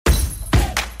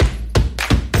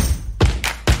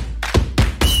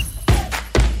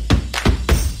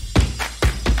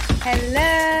Hello.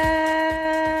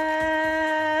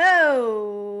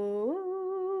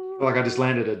 I feel like I just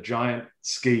landed a giant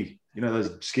ski. You know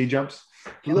those ski jumps?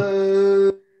 Hello.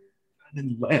 And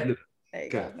then landed. There you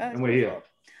Okay, go. That was and we're here. beautiful.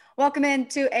 Welcome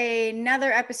into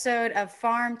another episode of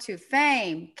Farm to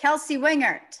Fame. Kelsey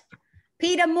Wingert,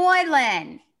 Peter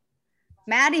Moylan,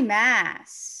 Maddie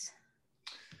Mass.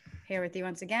 Here with you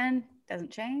once again. Doesn't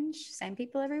change. Same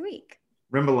people every week.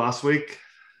 Remember last week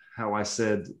how I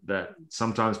said that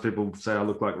sometimes people say I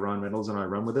look like Ryan Reynolds and I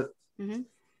run with it? Mm-hmm.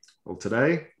 Well,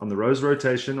 today on the Rose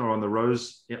Rotation or on the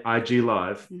Rose IG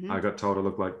Live, Mm-hmm. I got told I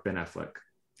look like Ben Affleck.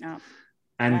 Oh,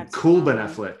 and that's cool Ben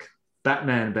awesome. Affleck,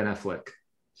 Batman Ben Affleck.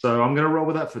 So I'm going to roll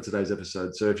with that for today's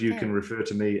episode. So if you Okay. can refer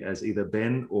to me as either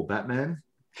Ben or Batman,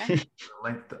 Okay. the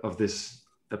length of this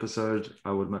episode,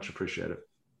 I would much appreciate it.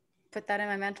 Put that in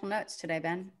my mental notes today,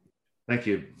 Ben. Thank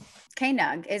you.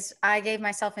 K-Nug I gave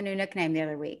myself a new nickname the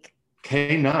other week.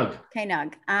 K-Nug.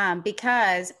 K-Nug,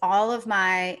 because all of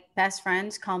my best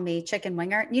friends call me Chicken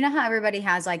Winger. You know how everybody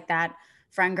has like that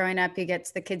friend growing up who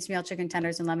gets the kids meal chicken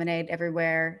tenders and lemonade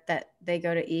everywhere that they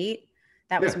go to eat?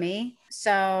 That was me.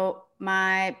 So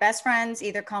my best friends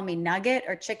either call me Nugget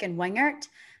or Chicken Wingert.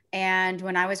 And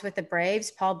when I was with the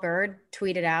Braves, Paul Bird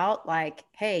tweeted out like,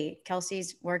 hey,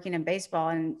 Kelsey's working in baseball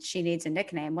and she needs a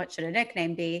nickname. What should a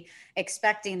nickname be?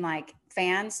 Expecting like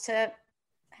fans to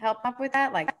help up with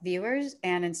that, like viewers.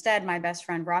 And instead, my best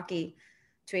friend Rocky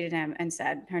tweeted him and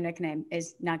said her nickname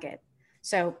is Nugget.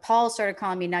 So Paul started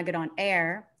calling me Nugget on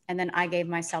air. And then I gave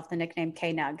myself the nickname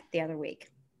K-Nug the other week.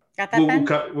 Got that, Ben?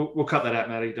 We'll cut that out,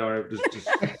 Maddie. Don't worry. Just...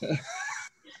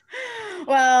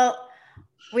 Well,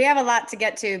 we have a lot to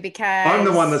get to because I'm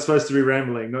the one that's supposed to be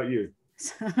rambling, not you.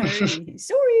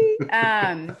 Sorry.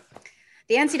 The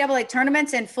NCAA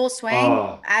tournament's in full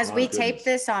swing. As we tape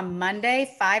this on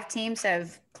Monday, 5 teams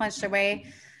have clinched their way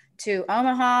to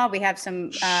Omaha. We have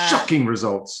some shocking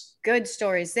results. Good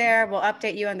stories there. We'll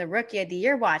update you on the Rookie of the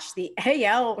Year watch. The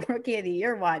AL Rookie of the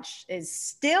Year watch is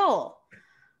still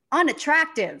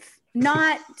unattractive.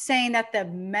 Not saying that the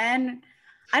men,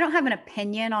 I don't have an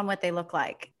opinion on what they look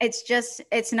like. It's just,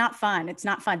 it's not fun. It's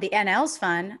not fun. The NL's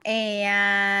fun,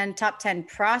 and top 10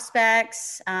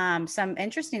 prospects, some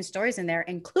interesting stories in there,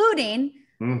 including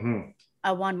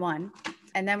a 1-1.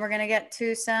 And then we're going to get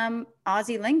to some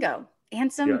Aussie lingo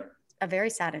and a very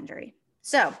sad injury.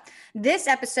 So this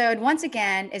episode, once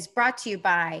again, is brought to you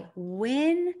by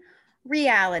Win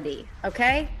Reality.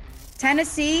 Okay.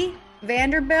 Tennessee,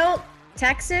 Vanderbilt,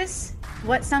 Texas.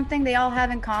 What's something they all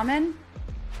have in common?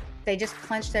 They just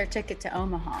clinched their ticket to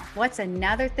Omaha. What's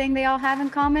another thing they all have in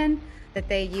common? That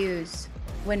they use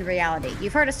Win Reality.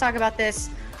 You've heard us talk about this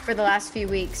for the last few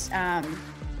weeks,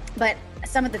 but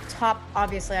some of the top,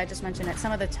 obviously I just mentioned it,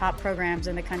 some of the top programs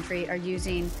in the country are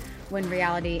using Win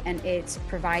Reality, and it's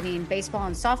providing baseball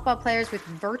and softball players with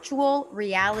virtual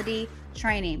reality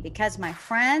training because my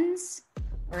friends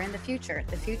are in the future,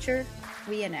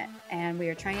 we in it, and we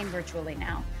are training virtually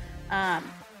now.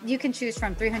 You can choose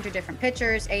from 300 different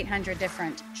pitchers, 800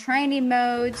 different training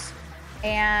modes,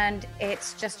 and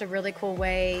it's just a really cool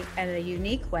way and a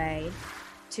unique way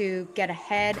to get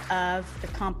ahead of the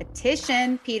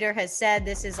competition. Peter has said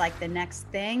this is like the next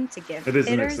thing to give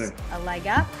hitters a leg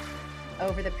up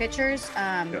over the pitchers.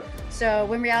 So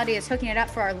Win Reality is hooking it up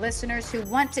for our listeners who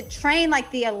want to train like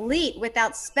the elite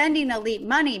without spending elite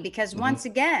money, because once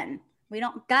again, we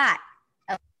don't got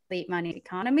elite money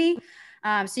economy.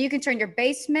 So you can turn your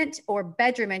basement or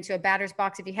bedroom into a batter's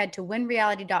box if you head to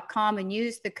winreality.com and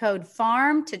use the code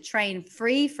FARM to train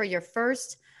free for your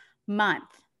first month.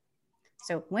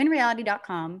 So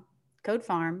winreality.com, code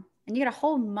FARM, and you get a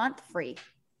whole month free.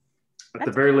 At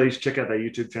the very least, check out their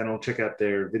YouTube channel, check out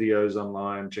their videos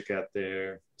online, check out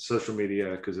their social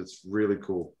media, because it's really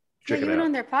cool. Check it out. You went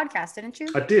on their podcast, didn't you?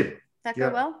 I did. Did that go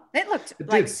well? It looked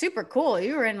like super cool.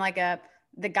 You were in like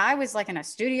the guy was like in a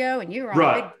studio and you were on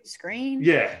a big screen.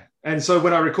 Yeah. And so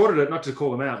when I recorded it, not to call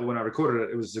them out, but when I recorded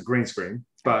it, it was a green screen,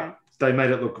 but they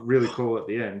made it look really cool at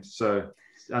the end. So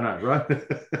I know, right?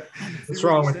 What's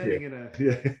wrong with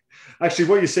you? Actually,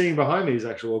 what you're seeing behind me is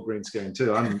actual green screen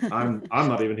too. I'm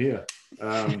not even here.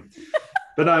 But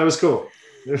no, it was cool.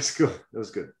 It was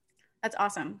good. That's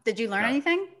awesome. Did you learn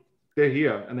anything? They're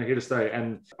here and they're here to stay.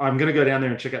 And I'm going to go down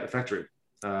there and check out the factory.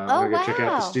 I'm going to go check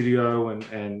out the studio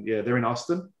and they're in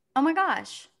Austin. Oh my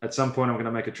gosh. At some point I'm going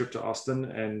to make a trip to Austin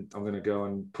and I'm going to go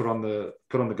and put on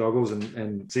the goggles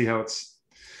and see how it's.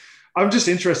 I'm just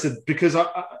interested because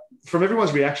from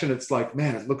everyone's reaction, it's like,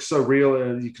 man, it looks so real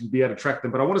and you can be able to track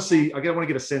them. But I want to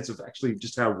get a sense of actually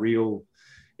just how real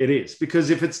it is.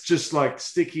 Because if it's just like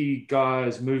sticky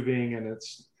guys moving and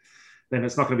then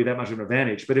it's not going to be that much of an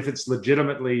advantage. But if it's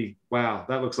legitimately, wow,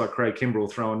 that looks like Craig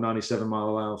Kimbrell throwing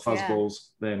 97-mile-an-hour fuzzballs,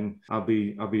 then I'll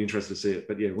be interested to see it.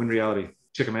 But yeah, Win Reality,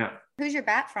 check them out. Who's your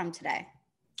bat from today?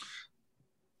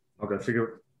 I'll go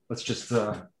figure. Let's just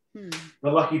the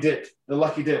lucky dip. The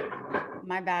lucky dip.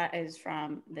 My bat is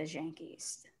from the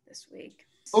Yankees this week.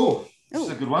 Oh, this is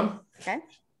a good one. Okay.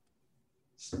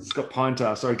 It's got pine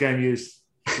tar. Sorry, game used.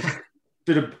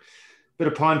 bit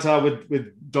of pine tar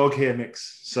with dog hair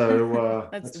mix. So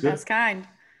that's good. That's kind.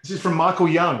 This is from Michael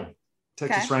Young,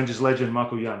 Texas Rangers legend.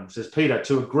 Michael Young says, Peter,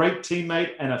 to a great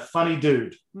teammate and a funny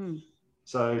dude.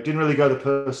 So didn't really go the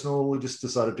personal. We just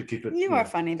decided to keep it. You are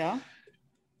funny though.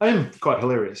 I am quite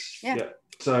hilarious. Yeah.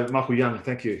 So Michael Young,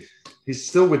 thank you. He's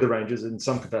still with the Rangers in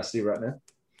some capacity right now.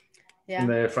 Yeah. In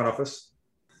their front office.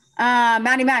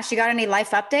 Matty Mash, you got any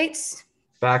life updates?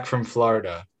 Back from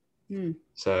Florida.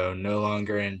 So no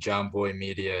longer in John Boy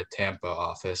Media Tampa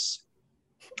office,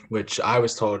 which I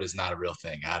was told is not a real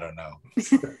thing. I don't know.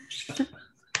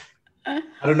 I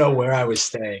don't know where I was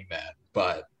staying then,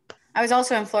 but. I was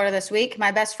also in Florida this week.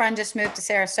 My best friend just moved to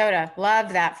Sarasota.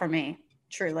 Loved that for me,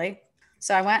 truly.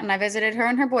 So I went and I visited her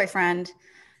and her boyfriend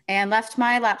and left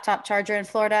my laptop charger in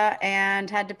Florida and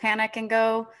had to panic and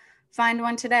go find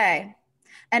one today.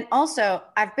 And also,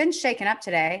 I've been shaken up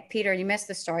today. Peter, you missed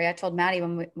the story. I told Maddie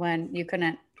when you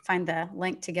couldn't find the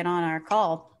link to get on our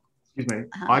call. Excuse me.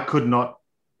 I could not.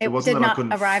 It wasn't that I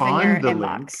couldn't find the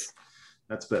link.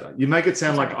 That's better. You make it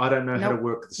sound like I don't know how to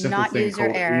work the simple thing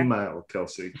called email,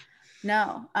 Kelsey.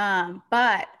 No.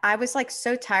 But I was like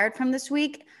so tired from this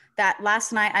week that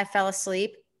last night I fell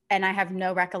asleep and I have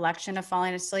no recollection of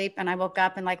falling asleep. And I woke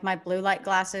up and like my blue light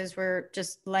glasses were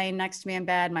just laying next to me in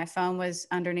bed. My phone was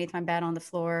underneath my bed on the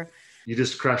floor. You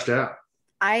just crashed out.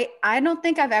 I don't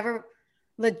think I've ever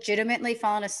legitimately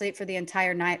fallen asleep for the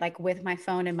entire night, like with my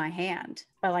phone in my hand.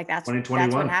 But like that's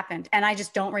what happened. And I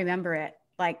just don't remember it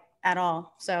like at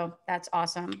all. So that's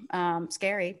awesome.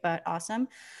 Scary, but awesome.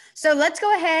 So let's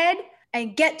go ahead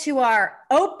and get to our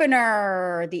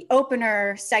opener, the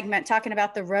opener segment, talking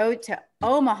about the road to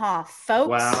Omaha,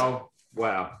 folks.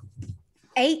 Wow.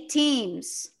 8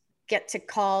 teams get to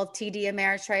call TD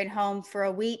Ameritrade home for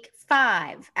a week.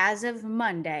 5, as of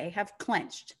Monday, have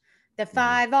clinched. The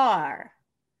 5 are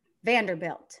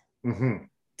Vanderbilt,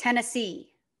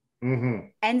 Tennessee,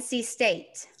 NC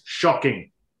State.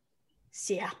 Shocking.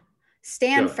 Yeah.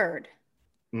 Stanford,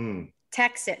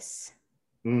 Texas,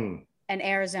 and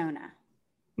Arizona.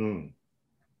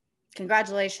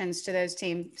 Congratulations to those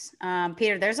teams.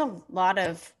 Peter, there's a lot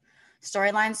of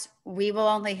storylines. We will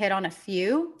only hit on a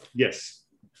few. Yes.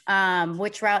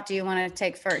 Which route do you want to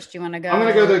take first? Do you want to go? I'm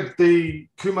going to go the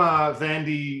Kumar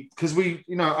Vandy, because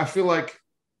I feel like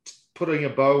putting a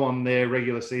bow on their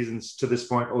regular seasons to this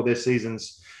point, or their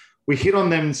seasons. We hit on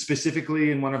them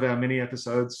specifically in one of our mini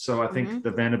episodes. So I think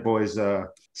the Vander boys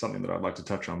are something that I'd like to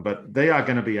touch on, but they are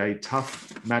going to be a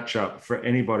tough matchup for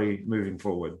anybody moving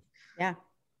forward. Yeah.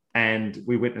 And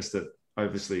we witnessed it,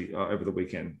 obviously, over the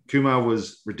weekend. Kumar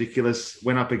was ridiculous,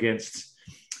 went up against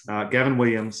Gavin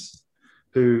Williams,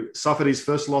 who suffered his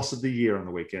first loss of the year on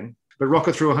the weekend. But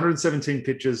Rocker threw 117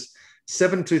 pitches,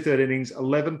 7 2/3 innings,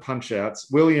 11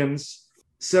 punch-outs. Williams,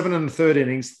 7 1/3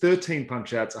 innings, 13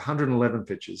 punch-outs, 111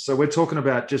 pitches. So we're talking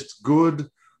about just good,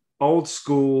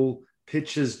 old-school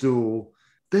pitchers duel.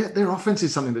 Their offense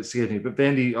is something that scared me, but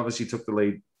Vandy obviously took the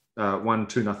lead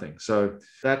 1-2-0. So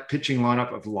that pitching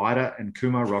lineup of Leiter and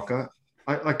Kumar Rocker,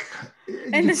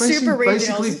 and the Super Regionals,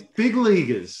 basically big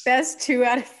leaguers. Best 2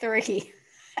 out of 3.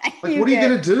 What are you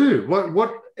going to do?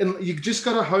 What? And you just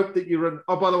got to hope that you're.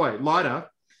 Oh, by the way, Leiter,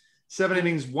 7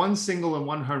 innings, 1 single and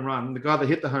 1 home run. The guy that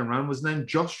hit the home run was named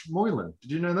Josh Moylan.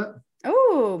 Did you know that?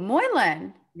 Oh,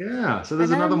 Moylan. Yeah. So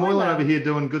there's another Moylan over here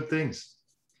doing good things.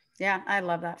 Yeah, I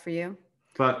love that for you.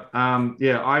 But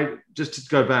I just to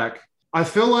go back, I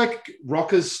feel like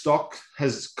Rocker's stock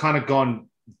has kind of gone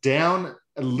down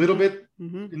a little bit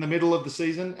in the middle of the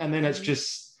season, and then it's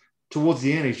just towards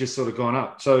the end, he's just sort of gone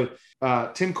up. So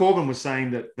Tim Corbin was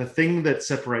saying that the thing that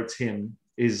separates him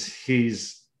is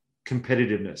his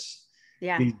competitiveness.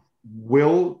 Yeah. His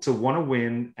will to want to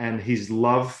win and his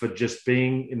love for just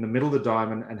being in the middle of the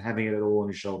diamond and having it all on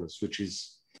his shoulders, which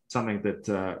is something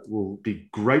that will be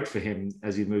great for him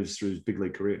as he moves through his big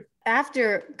league career.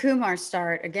 After Kumar's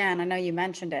start, again, I know you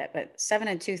mentioned it, but 7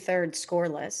 2/3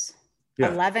 scoreless,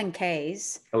 11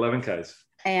 Ks. 11 Ks.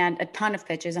 And a ton of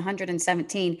pitches,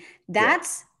 117.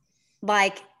 That's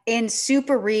like in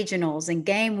super regionals, in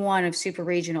game 1 of super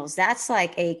regionals, that's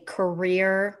like a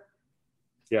career.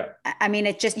 Yeah. I mean,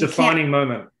 it just defining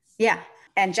moment. Yeah.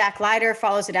 And Jack Leiter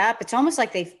follows it up. It's almost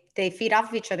like they feed off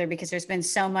of each other because there's been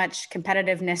so much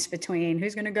competitiveness between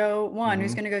who's going to go one,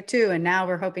 who's going to go two. And now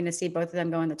we're hoping to see both of them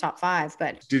go in the top 5.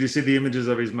 But did you see the images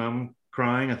of his mum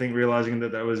crying? I think realizing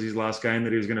that was his last game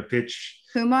that he was going to pitch.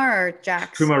 Kumar or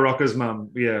Jax? Kumar Rocker's mum,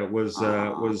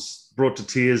 was brought to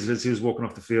tears as he was walking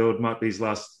off the field. Might be his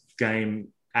last game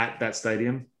at that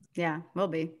stadium. Yeah, will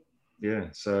be. Yeah,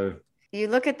 so you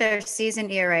look at their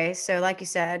season ERA. So like you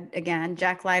said, again,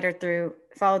 Jack Leiter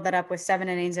followed that up with 7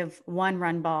 innings of 1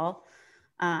 run ball.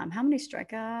 How many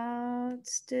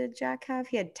strikeouts did Jack have?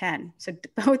 He had 10. So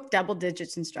both double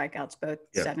digits in strikeouts, both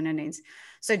 7 innings.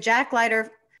 So Jack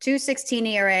Leiter, 2.16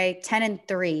 ERA,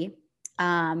 10-3,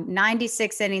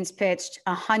 96 innings pitched,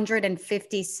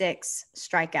 156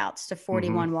 strikeouts to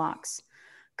 41 walks.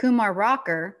 Kumar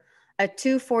Rocker, a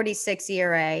 2.46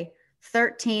 ERA,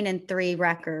 13-3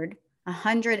 record,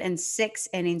 106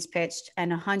 innings pitched,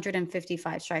 and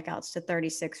 155 strikeouts to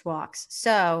 36 walks.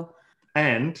 So,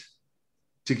 and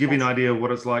to give you an idea of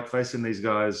what it's like facing these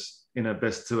guys in a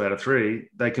best 2 out of 3,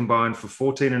 they combined for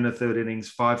 14 1/3 innings,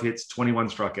 5 hits, 21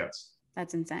 strikeouts.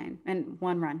 That's insane. And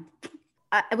 1 run.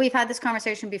 We've had this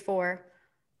conversation before.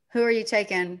 Who are you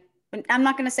taking? I'm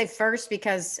not going to say first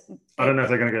because I don't know if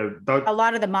they're going to go. A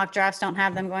lot of the mock drafts don't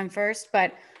have them going first,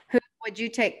 but who would you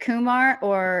take, Kumar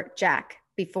or Jack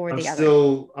before the other?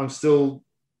 I'm still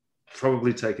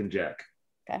probably taking Jack.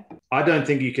 Okay. I don't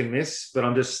think you can miss, but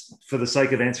I'm just, for the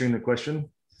sake of answering the question,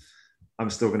 I'm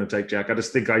still going to take Jack. I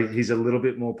just think he's a little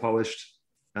bit more polished.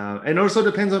 And also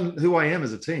depends on who I am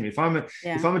as a team. If I'm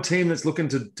a team that's looking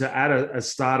to add a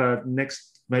starter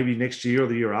next year or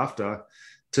the year after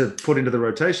to put into the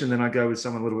rotation, then I go with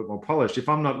someone a little bit more polished. If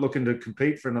I'm not looking to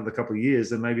compete for another couple of years,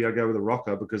 then maybe I go with a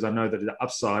Rocker because I know that the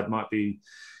upside might be,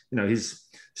 he's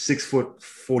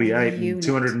 6'48" and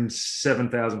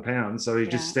 207,000 pounds. So he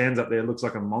just stands up there, looks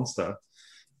like a monster.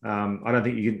 I don't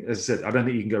think you can, as I said, I don't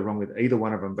think you can go wrong with either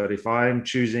one of them. But if I'm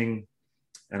choosing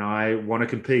and I want to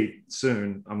compete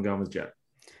soon, I'm going with Jack.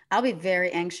 I'll be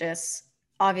very anxious,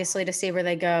 obviously, to see where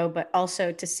they go, but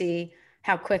also to see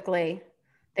how quickly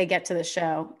they get to the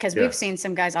show. Because we've seen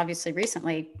some guys, obviously,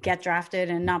 recently get drafted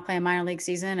and not play a minor league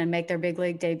season and make their big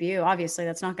league debut. Obviously,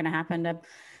 that's not going to happen to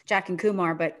Jack and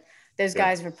Kumar, but those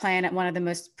guys were playing at one of the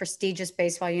most prestigious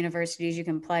baseball universities you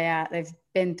can play at. They've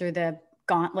been through the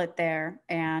gauntlet there.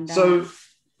 And so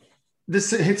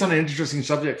this hits on an interesting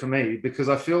subject for me because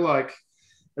I feel like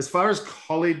as far as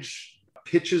college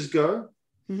pitchers go,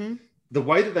 the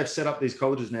way that they've set up these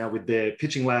colleges now with their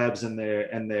pitching labs and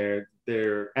their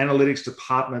analytics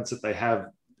departments that they have,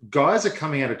 guys are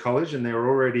coming out of college and they're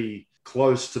already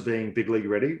close to being big league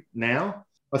ready now.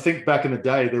 I think back in the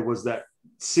day, there was that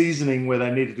seasoning where they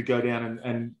needed to go down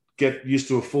and get used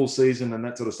to a full season and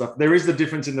that sort of stuff. There is the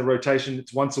difference in the rotation.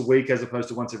 It's once a week as opposed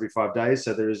to once every 5 days.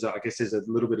 So there's a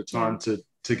little bit of time to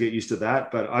get used to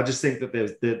that. But I just think that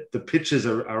the pitchers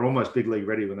are almost big league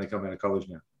ready when they come out of college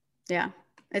now. Yeah,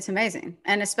 it's amazing.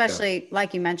 And especially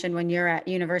like you mentioned, when you're at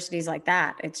universities like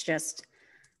that, it's just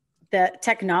the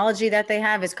technology that they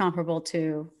have is comparable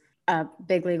to a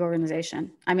big league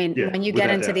organization. I mean, when you get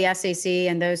into the SEC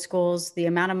and those schools, the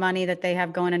amount of money that they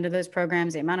have going into those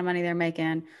programs, the amount of money they're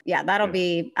making. Yeah, I'll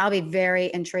be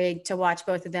very intrigued to watch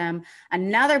both of them.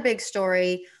 Another big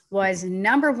story was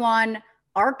number 1,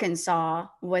 Arkansas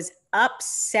was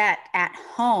upset at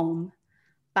home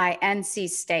by NC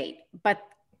State. But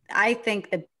I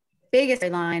think the biggest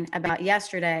line about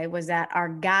yesterday was that our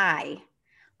guy,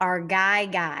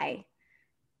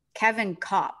 Kevin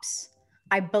Kopps,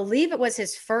 I believe it was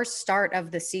his first start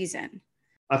of the season.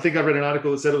 I think I read an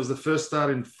article that said it was the first start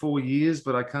in 4 years,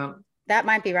 but I can't. That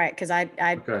might be right because I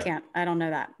can't. I don't know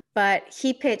that. But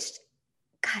he pitched,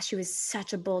 he was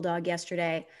such a bulldog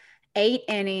yesterday. 8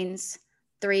 innings,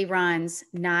 3 runs,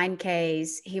 9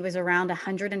 Ks. He was around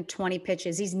 120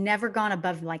 pitches. He's never gone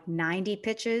above like 90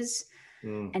 pitches.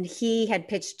 And he had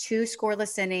pitched 2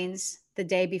 scoreless innings the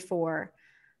day before.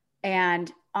 And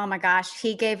oh my gosh,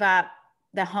 he gave up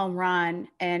the home run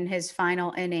in his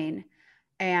final inning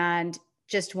and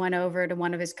just went over to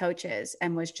one of his coaches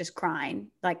and was just crying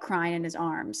in his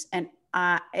arms. And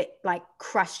it like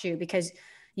crushed you because,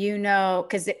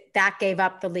 that gave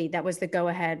up the lead. That was the go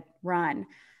ahead run.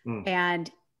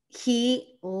 And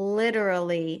he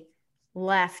literally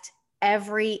left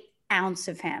every ounce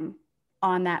of him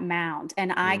on that mound.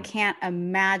 And I can't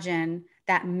imagine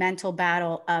that mental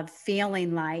battle of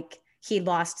feeling like he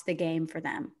lost the game for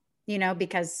them.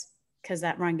 Because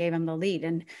that run gave him the lead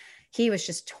and he was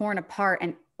just torn apart.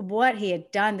 And what he had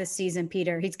done this season,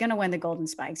 Peter, he's going to win the Golden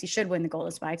Spikes. He should win the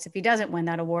Golden Spikes. If he doesn't win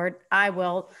that award, I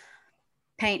will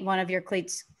paint one of your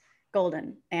cleats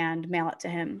golden and mail it to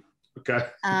him. Okay.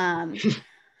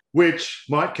 which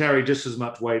might carry just as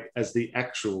much weight as the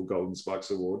actual Golden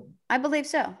Spikes Award. I believe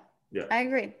so. Yeah. I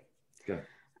agree. Okay.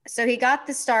 So he got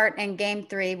the start in game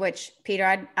 3, which,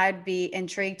 Peter, I'd be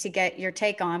intrigued to get your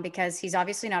take on, because he's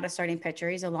obviously not a starting pitcher.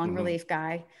 He's a long relief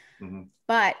guy,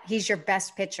 but he's your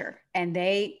best pitcher. And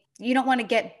you don't want to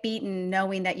get beaten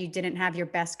knowing that you didn't have your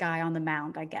best guy on the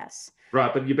mound, I guess.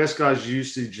 Right, but your best guy's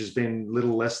usage has been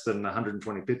little less than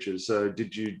 120 pitches. So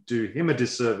did you do him a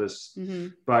disservice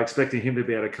by expecting him to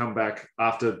be able to come back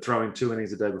after throwing 2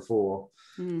 innings the day before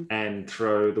and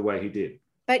throw the way he did?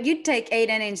 But you'd take 8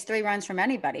 innings, 3 runs from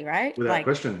anybody, right? Without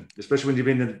question, especially when you've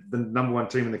been the number 1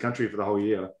 team in the country for the whole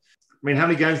year. I mean, how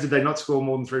many games did they not score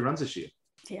more than 3 runs this year?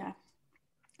 Yeah,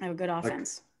 they have a good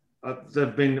offense.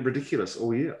 They've been ridiculous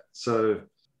all year. So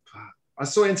I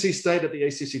saw NC State at the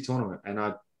ACC tournament, and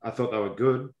I thought they were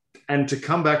good. And to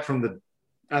come back from the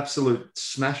absolute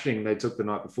smashing they took the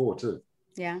night before too.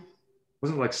 Yeah.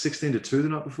 Wasn't it like 16-2 the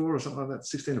night before or something like that?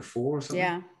 16-4 or something?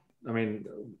 Yeah. I mean,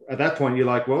 at that point, you're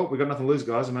like, well, we've got nothing to lose,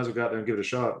 guys. I might as well go out there and give it a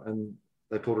shot. And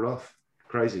they pulled it off.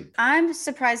 Crazy. I'm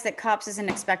surprised that Kops isn't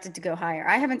expected to go higher.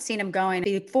 I haven't seen him going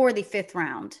before the 5th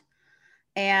round.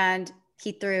 And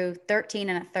he threw 13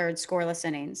 1/3 scoreless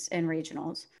innings in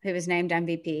regionals. He was named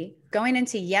MVP. Going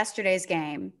into yesterday's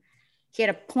game, he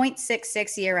had a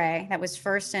 .66 ERA. That was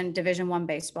first in Division I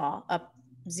baseball, a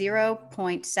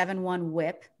 0.71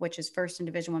 WHIP, which is first in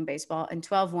Division I baseball, and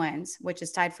 12 wins, which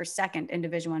is tied for second in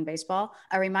Division I baseball.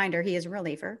 A reminder, he is a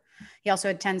reliever. He also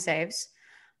had 10 saves.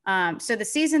 So the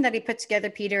season that he put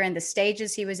together, Peter, and the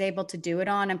stages he was able to do it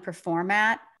on and perform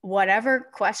at, whatever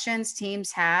questions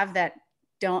teams have that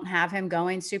don't have him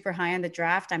going super high in the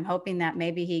draft, I'm hoping that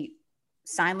maybe he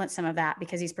silenced some of that,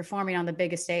 because he's performing on the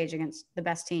biggest stage against the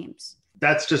best teams.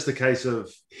 That's just the case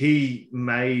of he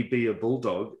may be a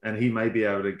bulldog and he may be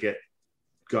able to get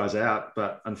guys out,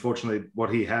 but unfortunately what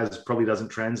he has probably doesn't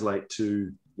translate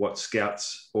to what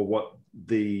scouts or what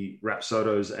the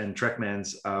Rapsodos and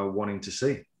Trackmans are wanting to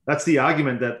see. That's the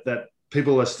argument that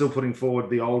people are still putting forward,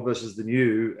 the old versus the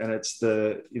new. And it's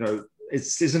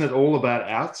isn't it all about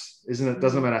outs?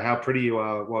 Doesn't matter how pretty you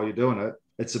are while you're doing it.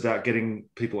 It's about getting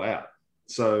people out.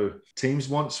 So teams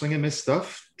want swing and miss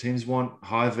stuff. Teams want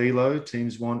high velo.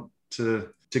 Teams want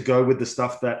to go with the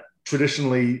stuff that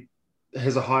traditionally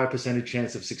has a higher percentage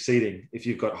chance of succeeding if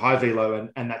you've got high velo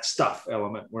and that stuff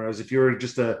element. Whereas if you're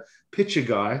just a pitcher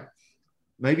guy,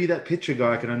 maybe that pitcher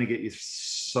guy can only get you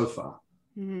so far.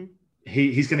 Mm-hmm.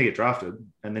 He's going to get drafted,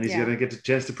 and then he's going to get a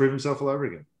chance to prove himself all over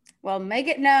again. Well, make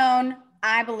it known,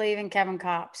 I believe in Kevin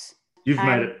Kops. You've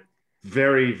made it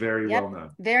very, very well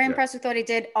known. Very impressed with what he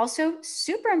did. Also,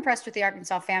 super impressed with the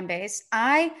Arkansas fan base.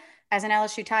 I, as an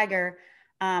LSU Tiger,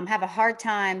 have a hard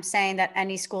time saying that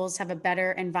any schools have a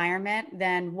better environment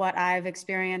than what I've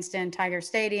experienced in Tiger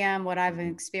Stadium, what I've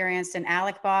experienced in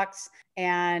Alec Box,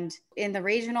 and in the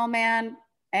regional, man,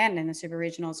 and in the super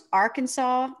regionals.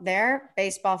 Arkansas, their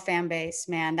baseball fan base,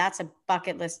 man, that's a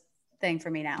bucket list thing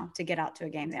for me now, to get out to a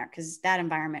game there, because that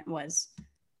environment was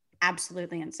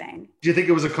absolutely insane. Do you think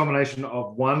it was a combination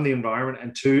of, 1, the environment,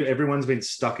 and 2, everyone's been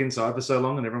stuck inside for so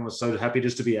long and everyone was so happy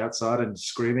just to be outside and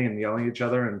screaming and yelling at each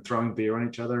other and throwing beer on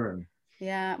each other? And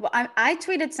yeah, well, I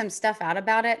tweeted some stuff out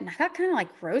about it, and I got kind of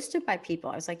like roasted by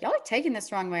people. I was like, y'all are taking this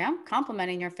the wrong way. I'm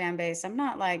complimenting your fan base. I'm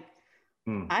not like,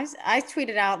 I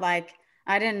tweeted out like,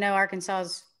 I didn't know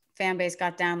Arkansas's fan base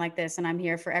got down like this, and I'm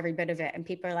here for every bit of it. And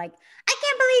people are like, I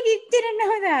can't believe you didn't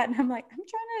know that. And I'm like, I'm trying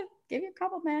to give you a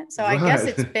compliment. So I guess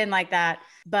it's been like that,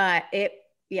 but it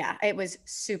was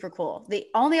super cool. The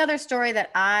only other story that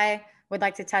I would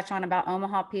like to touch on about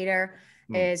Omaha, Peter,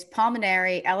 is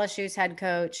Palmineri, LSU's head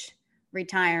coach,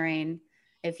 retiring.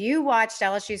 If you watched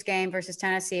LSU's game versus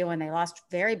Tennessee when they lost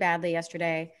very badly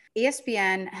yesterday,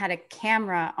 ESPN had a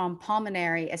camera on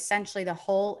Palmineri essentially the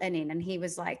whole inning. And he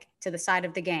was like to the side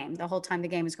of the game the whole time the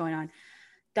game was going on.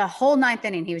 The whole 9th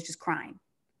inning, he was just crying.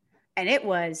 And it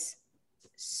was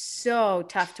so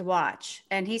tough to watch.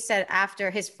 And he said after,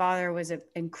 his father was an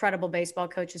incredible baseball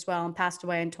coach as well and passed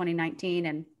away in 2019.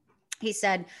 And he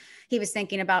said he was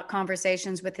thinking about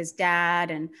conversations with his dad,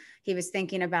 and he was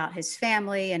thinking about his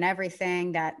family and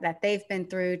everything that they've been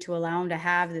through to allow him to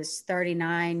have this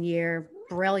 39-year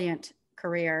brilliant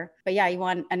career. But yeah, he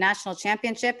won a national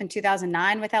championship in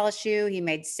 2009 with LSU. He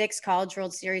made 6 College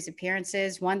World Series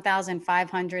appearances,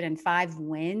 1,505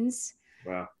 wins.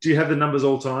 Wow. Do you have the numbers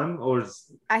all time, or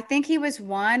I think he was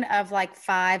one of like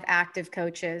 5 active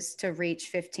coaches to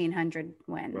reach 1,500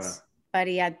 wins. Wow. But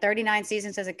he had 39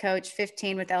 seasons as a coach,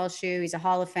 15 with LSU. He's a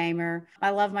Hall of Famer.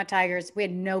 I love my Tigers. We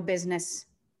had no business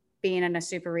being in a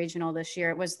super regional this year.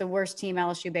 It was the worst team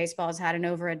LSU baseball has had in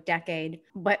over a decade,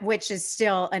 but which is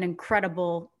still an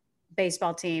incredible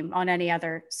baseball team on any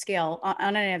other skill,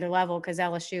 on any other level, because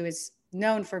LSU is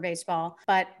known for baseball.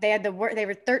 But they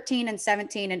were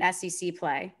 13-17 in SEC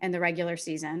play in the regular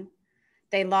season.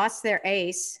 They lost their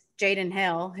ace, Jaden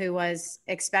Hill, who was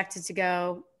expected to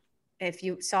go, if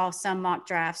you saw some mock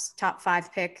drafts, top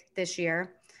 5 pick this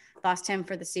year. Lost him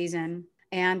for the season.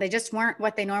 And they just weren't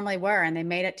what they normally were. And they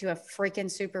made it to a freaking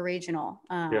super regional,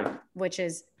 which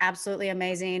is absolutely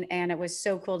amazing. And it was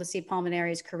so cool to see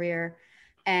Palmineri's career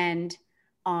end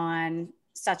on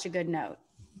such a good note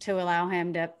to allow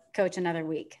him to coach another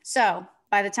week. So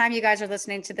by the time you guys are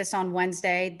listening to this on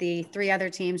Wednesday, the 3 other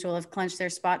teams will have clinched their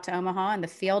spot to Omaha and the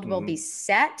field will be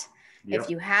set. Yep. If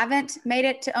you haven't made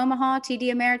it to Omaha,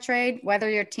 TD Ameritrade, whether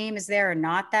your team is there or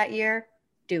not that year,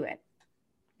 do it.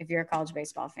 If you're a college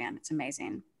baseball fan, it's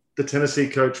amazing. The Tennessee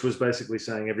coach was basically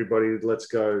saying, everybody, let's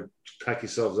go, pack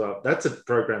yourselves up. That's a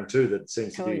program too that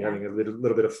seems to be having a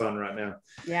little bit of fun right now.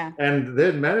 Yeah. And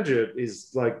their manager is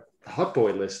like hot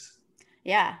boy list.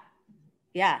 Yeah.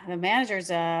 Yeah. The manager's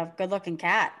a good looking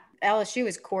cat. LSU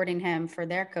is courting him for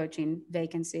their coaching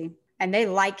vacancy and they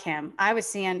like him. I was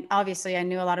seeing, obviously I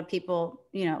knew a lot of people,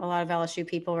 a lot of LSU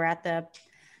people were at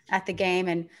the game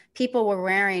and people were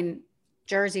wearing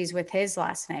jerseys with his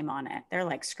last name on it. They're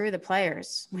like, screw the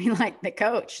players. We like the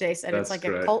coach. They said it's like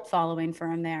a cult following for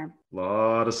him there. A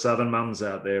lot of Southern mums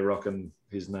out there rocking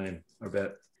his name, I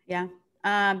bet. Yeah.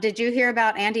 Did you hear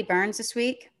about Andy Burns this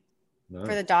week? No.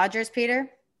 For the Dodgers, Peter?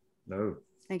 No.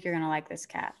 I think you're going to like this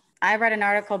cat. I read an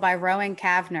article by Rowan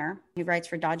Kavner. He writes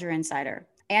for Dodger Insider.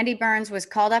 Andy Burns was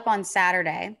called up on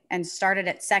Saturday and started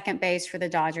at second base for the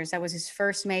Dodgers. That was his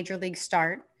first major league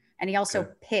start. And he also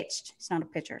pitched. He's not a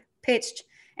pitcher. Pitched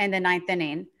in the 9th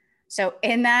inning. So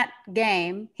in that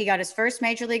game, he got his first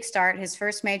major league start, his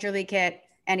first major league hit,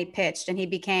 and he pitched. And he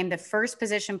became the first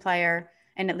position player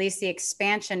in at least the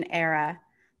expansion era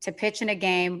to pitch in a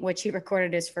game, which he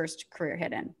recorded his first career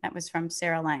hit in. That was from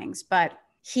Sarah Langs. But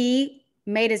he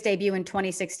made his debut in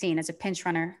 2016 as a pinch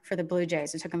runner for the Blue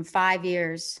Jays. It took him 5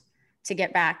 years to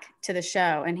get back to the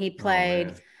show. And he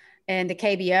played in the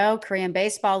KBO, Korean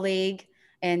Baseball League.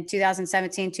 In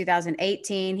 2017,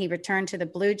 2018, he returned to the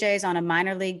Blue Jays on a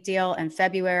minor league deal in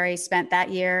February, spent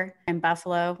that year in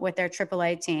Buffalo with their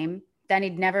AAA team. Then he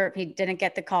didn't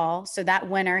get the call. So that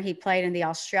winter, he played in the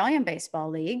Australian Baseball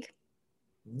League.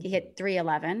 He hit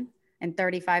 .311 in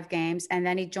 35 games. And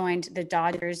then he joined the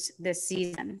Dodgers this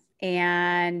season.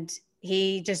 And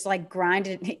he just like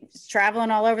grinded, he was traveling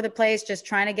all over the place, just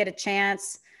trying to get a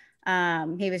chance.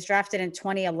 He was drafted in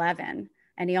 2011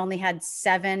 and he only had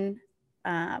 7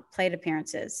 plate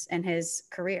appearances in his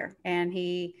career. And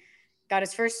he got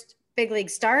his first big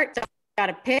league start, got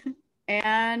a pick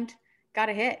and got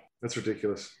a hit. That's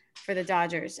ridiculous. For the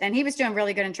Dodgers. And he was doing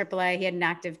really good in AAA.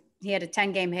 He had a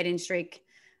 10-game hitting streak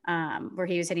where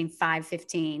he was hitting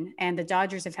 .515. And the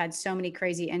Dodgers have had so many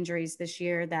crazy injuries this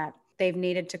year that they've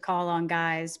needed to call on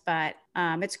guys. But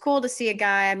it's cool to see a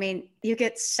guy. I mean, you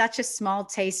get such a small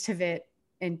taste of it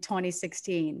in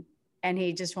 2016 and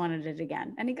he just wanted it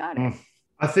again and he got it.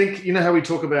 I think, how we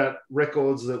talk about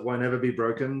records that won't ever be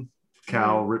broken?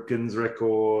 Cal Ripken's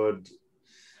record,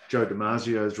 Joe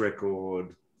DiMaggio's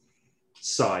record,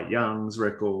 Cy Young's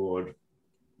record.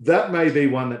 That may be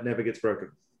one that never gets broken.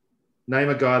 Name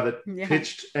a guy that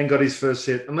pitched and got his first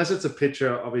hit, unless it's a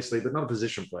pitcher, obviously, but not a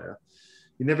position player.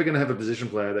 You're never going to have a position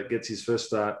player that gets his first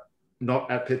start,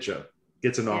 not at pitcher,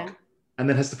 gets a knock, and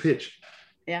then has to pitch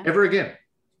ever again.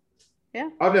 Yeah.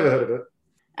 I've never heard of it.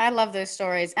 I love those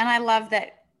stories. And I love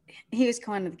that he was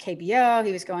going to the KBO.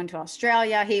 He was going to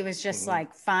Australia. He was just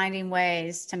like finding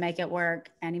ways to make it work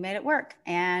and he made it work.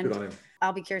 And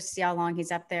I'll be curious to see how long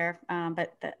he's up there.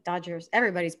 But the Dodgers,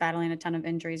 everybody's battling a ton of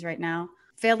injuries right now.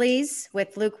 Phillies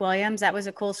with Luke Williams. That was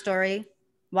a cool story.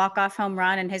 Walk-off home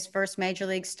run in his first major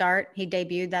league start. He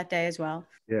debuted that day as well.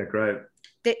 Yeah, great.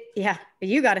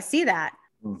 You got to see that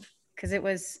because it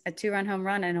was a 2-run home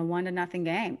run in a 1-0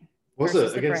 game. Was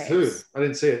it against who? I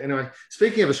didn't see it. Anyway,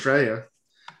 speaking of Australia,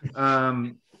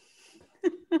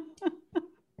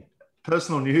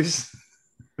 personal news.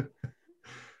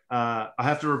 I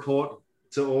have to report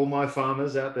to all my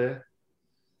farmers out there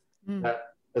that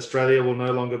Australia will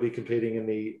no longer be competing in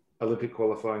the Olympic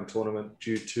qualifying tournament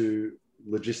due to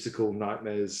logistical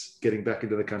nightmares getting back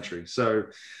into the country. So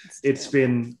it's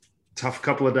been a tough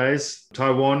couple of days.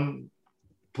 Taiwan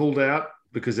pulled out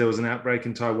because there was an outbreak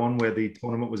in Taiwan where the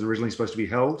tournament was originally supposed to be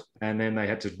held, and then they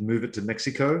had to move it to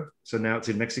Mexico. So now it's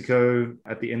in Mexico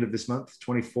at the end of this month,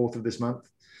 24th of this month.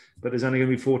 But there's only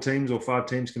going to be 4 teams or 5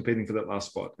 teams competing for that last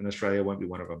spot, and Australia won't be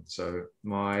one of them. So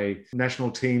my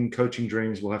national team coaching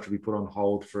dreams will have to be put on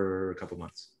hold for a couple of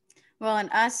months. Well, and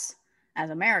us as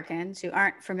Americans who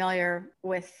aren't familiar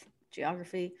with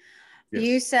geography, Yes.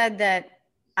 you said that,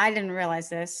 I didn't realize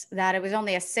this, that it was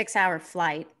only a 6-hour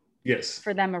flight Yes.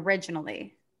 for them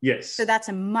originally. Yes. So that's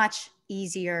a much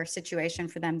easier situation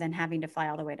for them than having to fly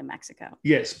all the way to Mexico.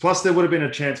 Yes. Plus, there would have been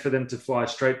a chance for them to fly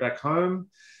straight back home.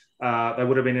 They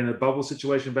would have been in a bubble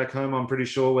situation back home, I'm pretty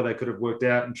sure, where they could have worked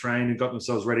out and trained and got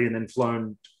themselves ready and then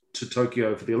flown to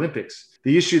Tokyo for the Olympics.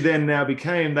 The issue then now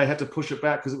became they had to push it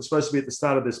back because it was supposed to be at the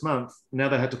start of this month. Now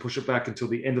they had to push it back until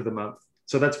the end of the month.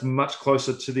 So that's much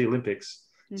closer to the Olympics.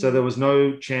 Mm-hmm. So there was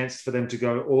no chance for them to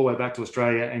go all the way back to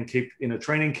Australia and keep in a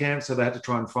training camp. So they had to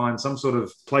try and find some sort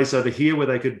of place over here where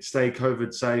they could stay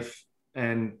COVID safe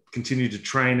and continue to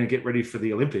train and get ready for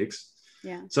the Olympics.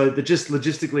 Yeah. So that just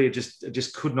logistically, it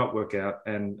just could not work out,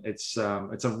 and it's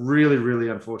a really, really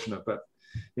unfortunate. But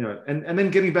and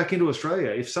then getting back into Australia,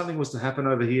 if something was to happen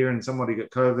over here and somebody got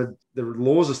COVID, the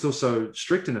laws are still so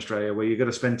strict in Australia where you got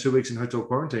to spend 2 weeks in hotel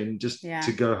quarantine just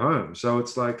to go home. So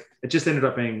it's like it just ended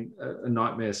up being a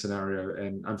nightmare scenario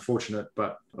and unfortunate.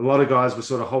 But a lot of guys were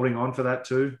sort of holding on for that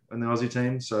too in the Aussie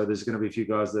team. So there's going to be a few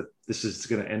guys that this is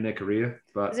going to end their career.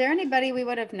 But is there anybody we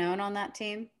would have known on that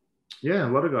team? Yeah,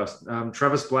 a lot of guys.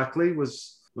 Travis Blackley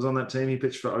was on that team. He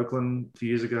pitched for Oakland a few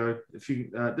years ago.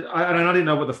 I didn't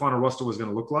know what the final roster was going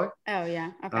to look like. Oh,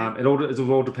 yeah. Okay. It was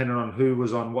all dependent on who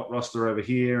was on what roster over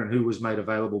here and who was made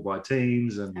available by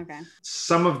teams. And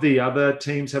some of the other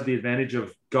teams have the advantage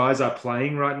of guys are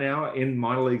playing right now in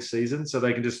minor league season, so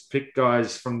they can just pick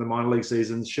guys from the minor league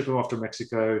seasons, ship them off to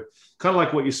Mexico, kind of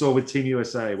like what you saw with Team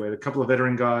USA, where a couple of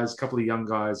veteran guys, a couple of young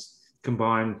guys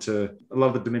combined to a lot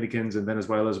of the Dominicans and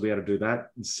Venezuelans. We had to do that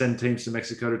and send teams to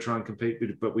Mexico to try and compete,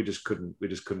 but we just couldn't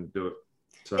do it.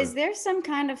 So is there some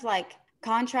kind of like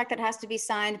contract that has to be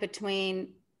signed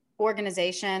between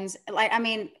organizations? Like, I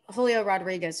mean, Julio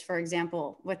Rodriguez, for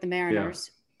example, with the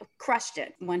Mariners crushed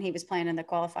it when he was playing in the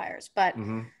qualifiers, but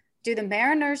do the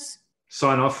Mariners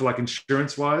sign off like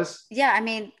insurance wise? Yeah. I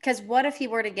mean, because what if he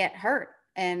were to get hurt?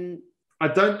 And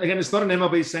it's not an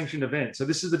MLB sanctioned event. So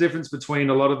this is the difference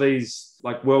between a lot of these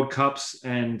like World Cups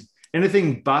and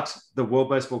anything but the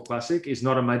World Baseball Classic is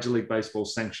not a Major League Baseball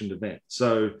sanctioned event.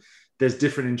 So there's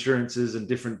different insurances and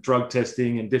different drug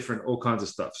testing and different all kinds of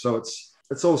stuff. So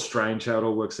it's all strange how it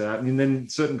all works out. And then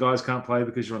certain guys can't play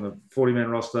because you're on the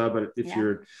 40-man roster. But if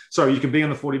you can be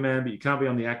on the 40-man, but you can't be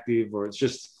on the active, or it's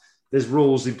just, there's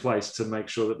rules in place to make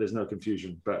sure that there's no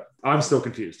confusion. But I'm still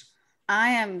confused. I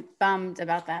am bummed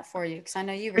about that for you because I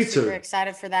know you were super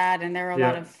excited for that, and there were a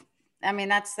lot of, I mean,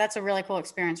 that's a really cool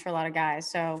experience for a lot of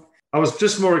guys. So I was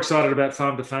just more excited about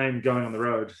Farm to Fame going on the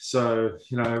road. So,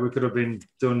 we could have been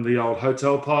doing the old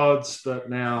hotel pods, but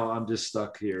now I'm just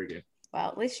stuck here again. Well,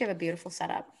 at least you have a beautiful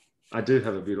setup. I do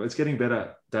have a beautiful, it's getting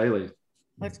better daily.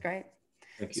 Looks great.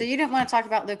 Thank you. So you didn't want to talk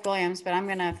about Luke Williams, but I'm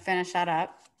going to finish that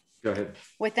up. Go ahead.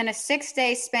 Within a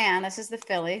 6-day span, this is the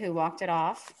Philly who walked it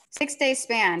off. 6-day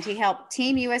span, he helped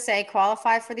Team USA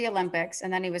qualify for the Olympics,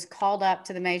 and then he was called up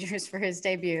to the majors for his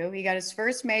debut. He got his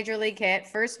first major league hit,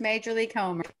 first major league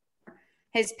homer.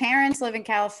 His parents live in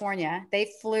California.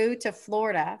 They flew to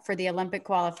Florida for the Olympic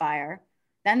qualifier.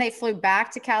 Then they flew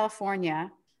back to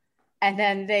California, and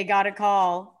then they got a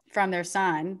call from their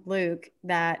son, Luke,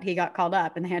 that he got called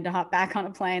up, and they had to hop back on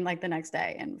a plane like the next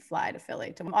day and fly to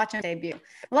Philly to watch him debut.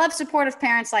 Love supportive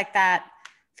parents like that.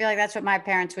 I feel like that's what my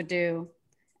parents would do.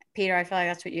 Peter, I feel like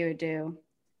that's what you would do.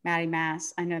 Maddie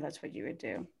Mass, I know that's what you would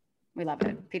do. We love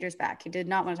it. Peter's back. He did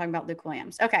not want to talk about Luke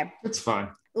Williams. Okay. It's fine.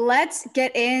 Let's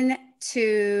get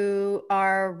into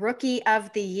our Rookie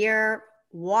of the Year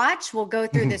watch. We'll go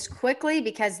through this quickly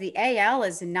because the AL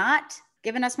is not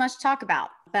giving us much to talk about.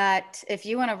 But if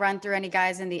you want to run through any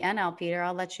guys in the NL, Peter,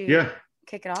 I'll let you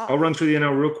kick it off. I'll run through the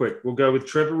NL real quick. We'll go with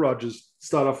Trevor Rogers.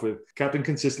 Start off with captain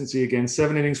consistency again.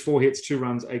 7 innings, 4 hits, 2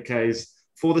 runs, 8 Ks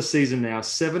for the season now.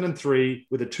 7-3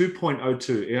 with a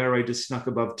 2.02 ERA, just snuck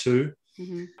above 2.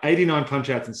 89 punch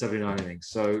outs in 79 innings.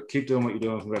 So keep doing what you're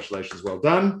doing. Congratulations. Well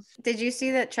done. Did you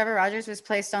see that Trevor Rogers was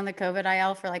placed on the COVID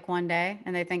IL for like 1 day?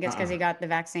 And they think it's because he got the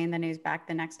vaccine, then he was back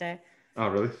the next day. Oh,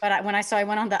 really? But when I saw he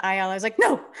went on the IL, I was like,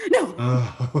 no, no,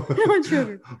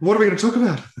 Trevor. What are we going to talk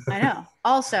about? I know.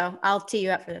 Also, I'll tee you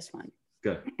up for this one.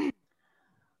 Go.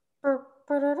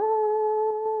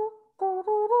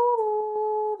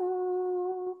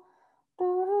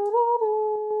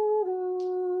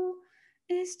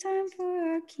 It's time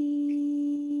for a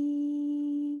king.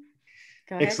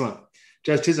 Go ahead. Excellent.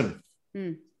 Jazz Chisholm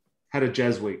had a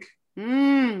Jazz week.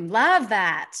 Love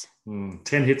that.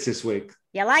 10 hits this week.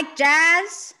 You like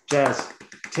Jazz? Jazz,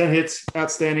 10 hits,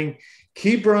 outstanding.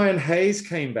 Key Brian Hayes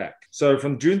came back. So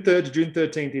from June 3rd to June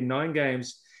 13th in 9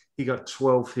 games, he got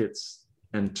 12 hits.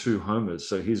 and 2 homers.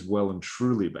 So he's well and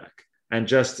truly back. And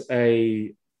just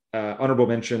a honorable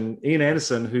mention, Ian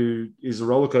Anderson, who is a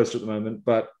roller coaster at the moment,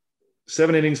 but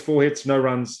 7 innings, 4 hits, no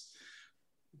runs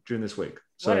during this week.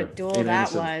 So what a duel Ian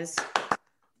that Anderson. was.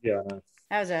 Yeah, I know.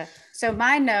 That was so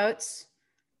my notes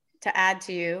to add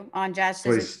to you on Jazz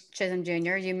Chisholm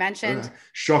Jr. You mentioned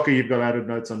shocker, you've got added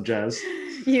notes on Jazz.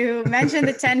 You mentioned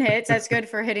the 10 hits. That's good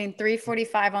for hitting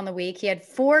 345 on the week. He had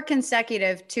 4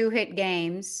 consecutive 2-hit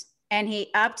games, and he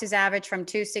upped his average from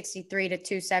 263 to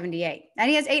 278. And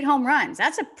he has 8 home runs.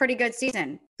 That's a pretty good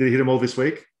season. Did he hit them all this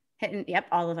week? Yep,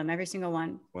 all of them, every single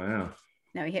one. Wow.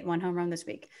 No, he hit 1 home run this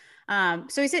week.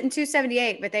 So he's hitting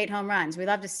 278 with 8 home runs. We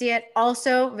love to see it.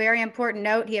 Also, very important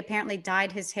note, he apparently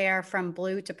dyed his hair from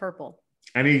blue to purple.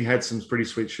 And he had some pretty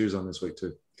sweet shoes on this week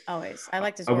too. Always. I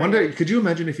like to. I wonder, could you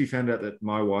imagine if he found out that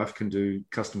my wife can do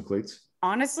custom cleats?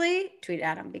 Honestly, tweet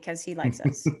at him because he likes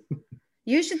us.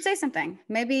 You should say something.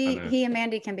 Maybe he and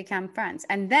Mandy can become friends.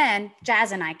 And then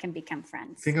Jazz and I can become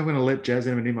friends. Think I'm going to let Jazz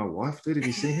in and near my wife, dude? Have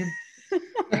you seen him?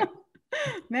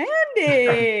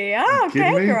 Mandy. Oh,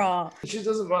 okay, girl. She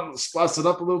doesn't want to spice it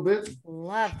up a little bit.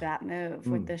 Love that move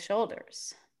with the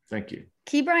shoulders. Thank you.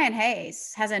 Ke'Bryan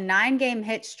Hayes has a 9-game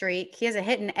hit streak. He has a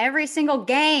hit in every single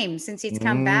game since he's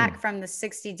come back from the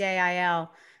 60-day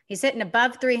IL. He's hitting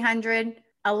above 300,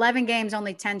 11 games,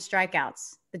 only 10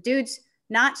 strikeouts. The dude's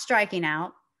not striking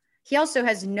out. He also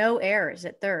has no errors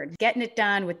at third, getting it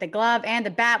done with the glove and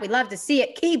the bat. We love to see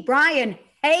it. Ke'Bryan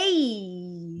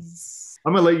Hayes.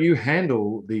 I'm going to let you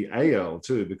handle the AL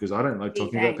too, because I don't like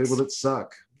talking about people that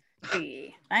suck.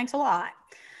 Thanks a lot.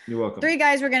 You're welcome. 3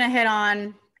 guys we're going to hit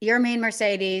on. Yermin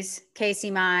Mercedes, Casey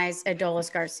Mize,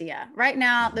 Adolis Garcia. Right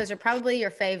now, those are probably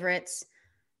your favorites.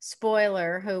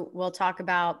 Spoiler, who we'll talk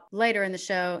about later in the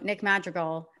show, Nick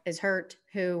Madrigal is hurt,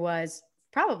 who was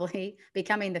probably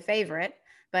becoming the favorite,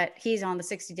 but he's on the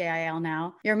 60-day IL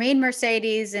now. Yermin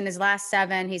Mercedes, in his last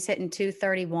 7, he's hitting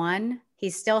 231.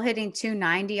 He's still hitting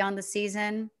 290 on the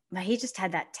season. But he just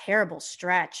had that terrible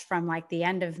stretch from like the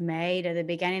end of May to the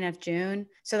beginning of June.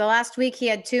 So the last week he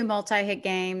had 2 multi-hit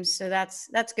games. So that's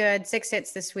good. 6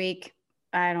 hits this week.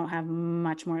 I don't have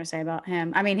much more to say about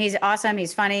him. I mean, he's awesome.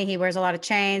 He's funny. He wears a lot of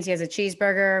chains. He has a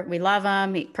cheeseburger. We love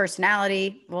him.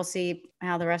 Personality. We'll see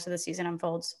how the rest of the season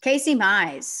unfolds. Casey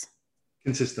Mize.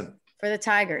 Consistent. For the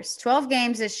Tigers. 12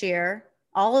 games this year.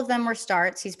 All of them were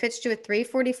starts. He's pitched to a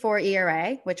 3.44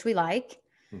 ERA, which we like.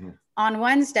 Mm-hmm. On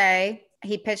Wednesday,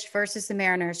 he pitched versus the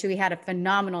Mariners, who he had a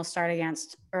phenomenal start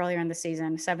against earlier in the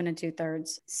season, 7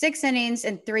 2/3. 6 innings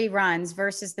and 3 runs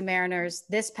versus the Mariners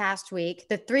this past week.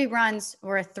 The 3 runs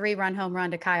were a 3-run home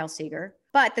run to Kyle Seager.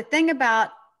 But the thing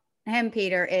about him,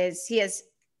 Peter, is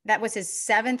that was his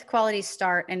 7th quality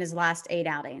start in his last 8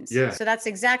 outings. Yeah. So that's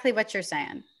exactly what you're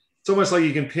saying. It's almost like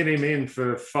you can pin him in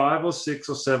for 5 or 6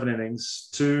 or 7 innings,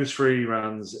 2-3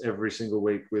 runs every single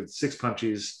week with 6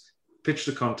 punches, pitch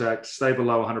to contact, stay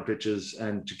below 100 pitches,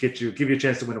 and to give you a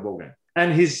chance to win a ball game.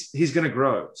 And he's going to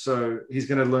grow. So he's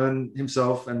going to learn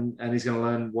himself and he's going to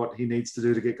learn what he needs to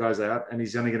do to get guys out. And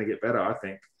he's only going to get better, I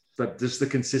think. But just the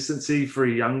consistency for a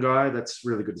young guy, that's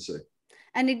really good to see.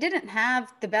 And he didn't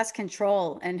have the best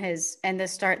control in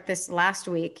this start this last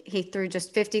week. He threw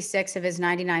just 56 of his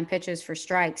 99 pitches for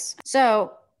strikes.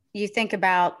 So you think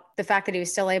about the fact that he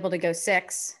was still able to go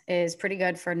 6 is pretty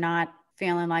good for not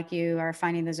feeling like you are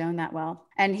finding the zone that well.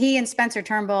 And he and Spencer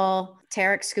Turnbull,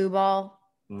 Tarek Skubal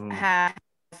have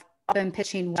been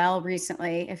pitching well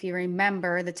recently. If you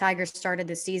remember, the Tigers started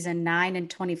the season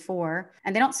 9-24,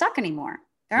 and they don't suck anymore.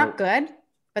 They're not good,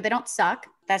 but they don't suck.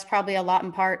 That's probably a lot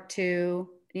in part to,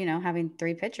 having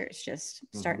 3 pitchers just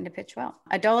starting to pitch well.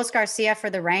 Adolis Garcia for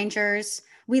the Rangers.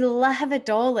 We love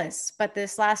Adolis, but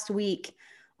this last week,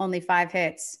 only 5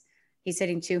 hits. He's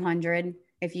hitting 200.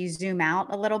 If you zoom out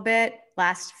a little bit,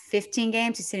 last 15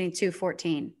 games, he's hitting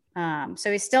 214.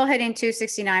 So he's still hitting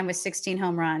 269 with 16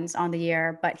 home runs on the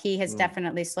year, but he has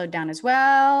definitely slowed down as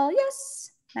well.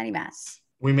 Yes, Matty Mass.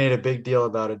 We made a big deal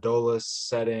about Adolis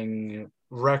setting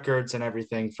records and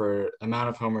everything for amount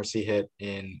of homers he hit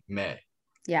in May.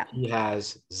 Yeah. He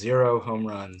has 0 home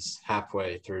runs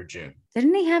halfway through June.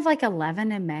 Didn't he have like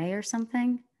 11 in May or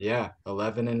something? Yeah,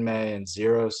 11 in May and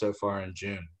 0 so far in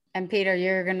June. And Peter,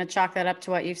 you're going to chalk that up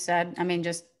to what you've said? I mean,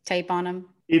 just tape on him?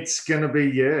 It's going to be,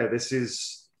 this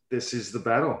is the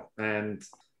battle. And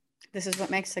this is what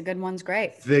makes the good ones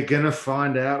great. They're going to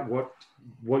find out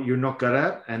what you're not good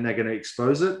at, and they're going to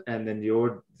expose it. And then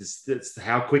it's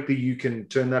how quickly you can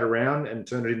turn that around and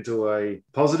turn it into a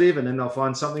positive. And then they'll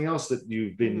find something else that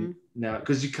you've been now,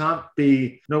 because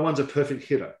no one's a perfect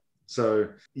hitter. So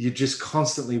you're just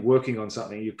constantly working on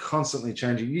something. You're constantly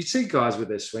changing. You see guys with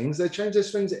their swings. They change their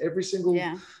swings every single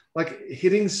Like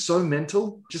hitting's so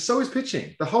mental, just so is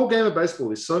pitching. The whole game of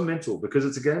baseball is so mental because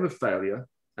it's a game of failure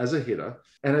as a hitter.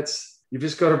 And you've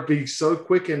just got to be so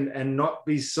quick and not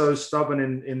be so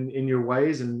stubborn in your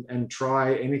ways and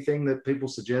try anything that people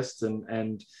suggest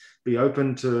and be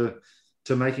open to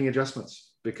making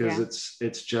adjustments because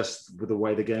it's just the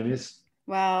way the game is.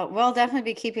 Well, we'll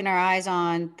definitely be keeping our eyes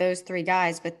on those three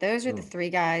guys, but those are the three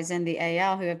guys in the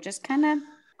AL who have just kind of.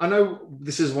 I know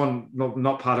this is one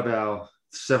not part of our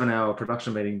 7-hour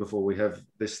production meeting before we have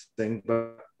this thing,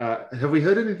 but have we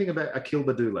heard anything about Akil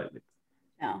Baddoo lately?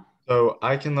 No. So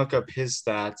I can look up his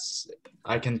stats.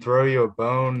 I can throw you a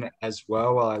bone as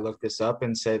well while I look this up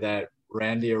and say that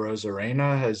Randy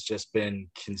Arozarena has just been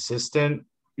consistent.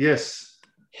 Yes.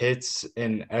 Hits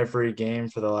in every game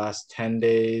for the last 10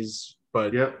 days.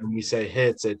 But when we say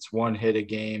hits, it's one hit a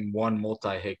game, one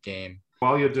multi-hit game.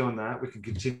 While you're doing that, we can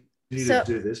continue to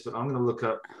do this, but I'm going to look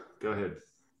up. Go ahead.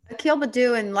 Akil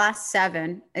Baddoo in last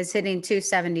 7 is hitting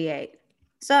 278.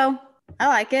 So I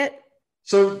like it.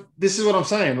 So this is what I'm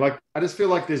saying. Like, I just feel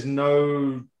like there's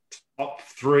no top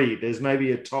 3. There's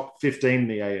maybe a top 15 in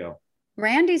the AL.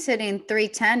 Randy's hitting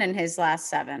 310 in his last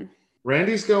 7.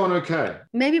 Randy's going okay.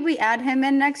 Maybe we add him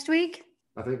in next week.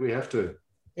 I think we have to.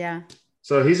 Yeah.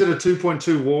 So he's at a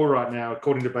 2.2 WAR right now,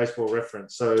 according to Baseball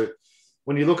Reference. So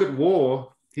when you look at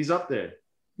WAR, he's up there.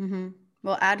 Mm-hmm.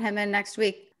 We'll add him in next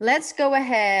week. Let's go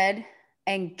ahead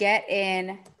and get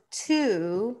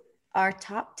into our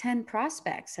top 10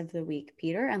 prospects of the week,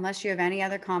 Peter, unless you have any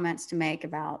other comments to make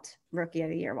about Rookie of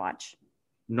the Year watch.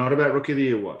 Not about Rookie of the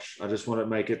Year watch. I just want to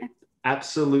make it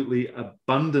absolutely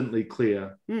abundantly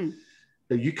clear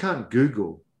that you can't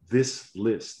Google this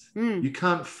list. You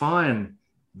can't find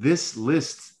this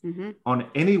list on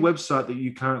any website that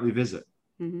you currently visit.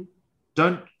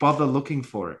 Don't bother looking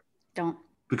for it. Don't.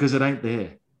 Because it ain't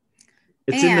there.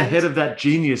 It's in the head of that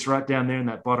genius right down there in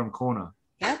that bottom corner.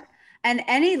 Yep. And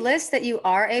any list that you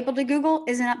are able to Google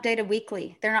isn't updated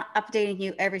weekly. They're not updating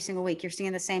you every single week. You're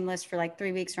seeing the same list for like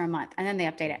 3 weeks or a month, and then they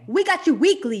update it. We got you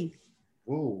weekly.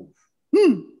 Whoa.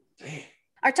 Damn.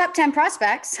 Our top 10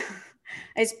 prospects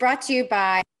is brought to you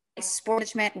by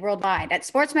Sports Management Worldwide. At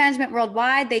Sports Management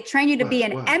Worldwide, they train you to be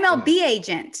an MLB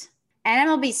agent, an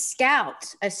MLB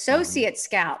scout, associate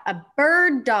scout, a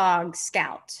bird dog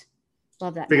scout.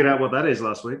 Love that. Figured out what that is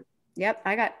last week. Yep.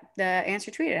 I got the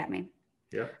answer tweeted at me.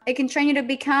 Yeah. It can train you to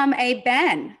become a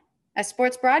Ben, a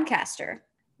sports broadcaster.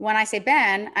 When I say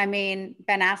Ben, I mean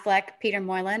Ben Affleck, Peter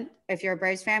Moylan. If you're a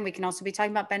Braves fan, we can also be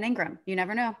talking about Ben Ingram. You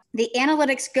never know. The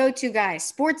analytics go-to guy,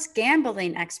 sports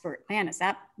gambling expert. Man, is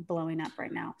that blowing up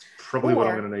right now? Probably what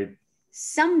I'm going to need.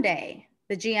 Someday,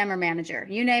 the GM or manager,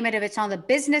 you name it. If it's on the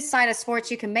business side of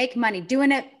sports, you can make money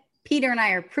doing it. Peter and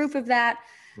I are proof of that.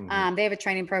 They have a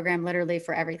training program literally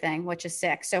for everything, which is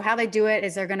sick. So how they do it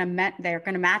is they're going to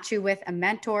match you with a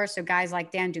mentor. So guys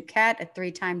like Dan Duquette, a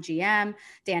 3-time GM,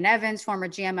 Dan Evans, former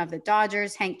GM of the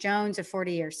Dodgers, Hank Jones, a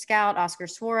 40-year scout, Oscar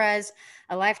Suarez,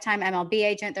 a lifetime MLB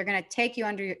agent. They're going to take you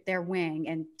under their wing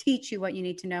and teach you what you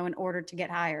need to know in order to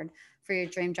get hired for your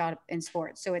dream job in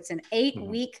sports. So it's an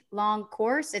 8-week long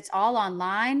course. It's all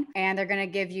online, and they're going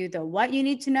to give you the what you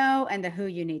need to know and the who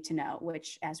you need to know,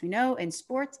 which, as we know in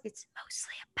sports, it's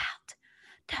mostly about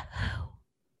the who,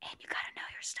 and you got to know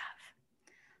your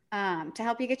stuff to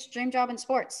help you get your dream job in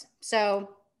sports.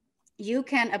 So you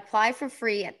can apply for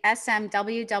free at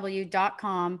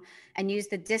smww.com and use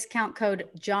the discount code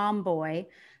JOMBOY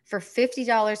for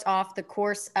 $50 off the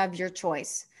course of your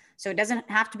choice. So it doesn't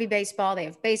have to be baseball. They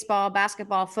have baseball,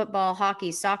 basketball, football,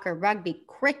 hockey, soccer, rugby,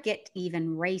 cricket,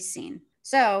 even racing.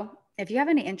 So if you have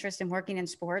any interest in working in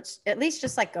sports, at least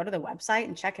just like go to the website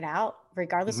and check it out,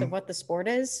 regardless of what the sport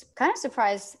is. Kind of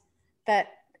surprised that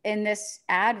in this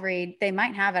ad read, they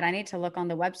might have it. I need to look on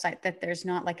the website that there's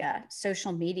not like a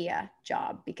social media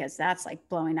job, because that's like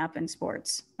blowing up in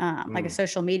sports, like a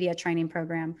social media training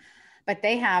program. But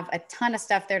they have a ton of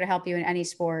stuff there to help you in any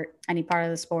sport, any part of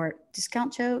the sport.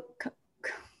 Discount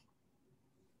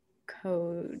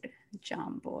code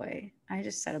JOMBOY. I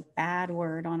just said a bad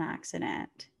word on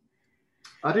accident.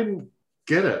 I didn't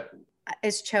get it.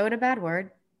 Is chode a bad word?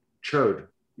 Chode,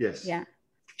 yes. Yeah.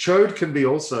 Chode can be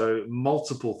also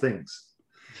multiple things.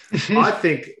 I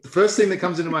think the first thing that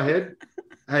comes into my head,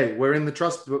 hey, we're in the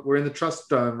trust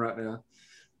dome right now.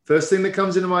 First thing that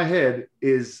comes into my head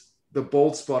is the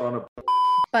bald spot on a.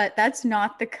 But that's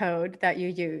not the code that you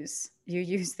use. You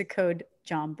use the code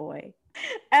JOMBOY.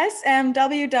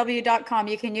 smww.com.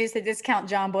 You can use the discount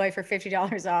JOMBOY for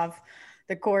 $50 off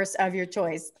the course of your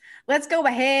choice. Let's go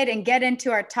ahead and get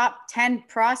into our top 10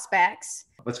 prospects.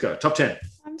 Let's go. Top 10.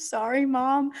 I'm sorry,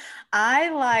 Mom. I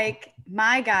like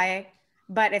my guy,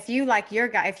 But if you like your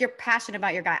guy, if you're passionate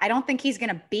about your guy, I don't think he's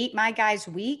going to beat my guy's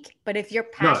week. But if you're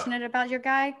passionate about your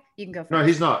guy, you can go first. No,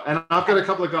 he's not. And I've got a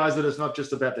couple of guys that it's not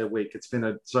just about their week. It's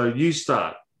been so you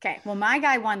start. Okay. Well, my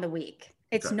guy won the week.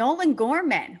 It's Nolan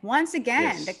Gorman. Once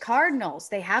again, the Cardinals,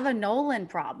 they have a Nolan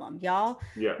problem, y'all.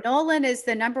 Yeah. Nolan is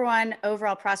the number one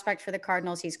overall prospect for the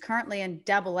Cardinals. He's currently in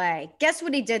Double-A. Guess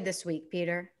what he did this week,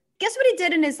 Peter? Guess what he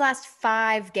did in his last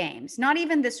 5 games? Not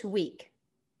even this week.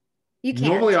 You can't.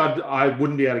 Normally, I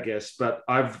wouldn't be able to guess, but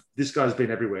this guy's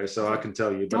been everywhere, so I can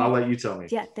tell you. But I'll let you tell me.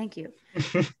 Yeah, thank you.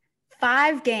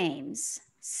 5 games,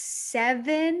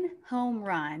 7 home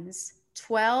runs,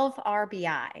 12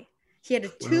 RBI. He had a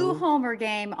 2-homer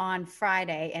game on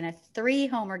Friday and a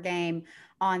 3-homer game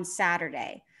on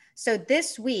Saturday. So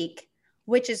this week,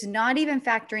 which is not even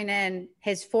factoring in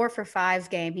his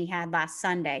 4-for-5 game he had last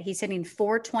Sunday, he's hitting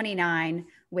 .429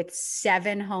 with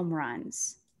 7 home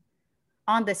runs.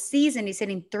 On the season, he's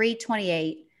hitting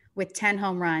 .328 with 10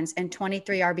 home runs and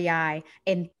 23 RBI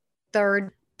in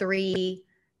 3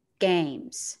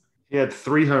 games. He had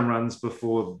 3 home runs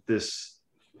before this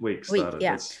week started.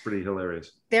 Yeah. That's pretty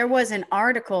hilarious. There was an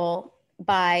article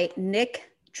by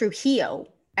Nick Trujillo,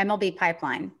 MLB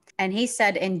Pipeline, and he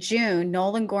said in June,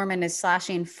 Nolan Gorman is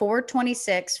slashing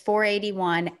 .426,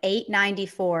 .481,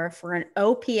 .894 for an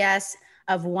OPS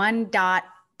of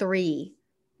 1.3.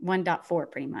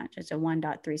 1.4 pretty much. It's a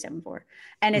 1.374.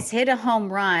 And it's hit a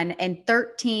home run in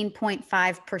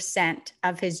 13.5%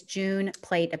 of his June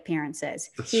plate appearances.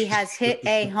 He has hit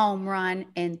a home run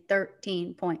in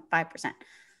 13.5%.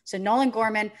 So Nolan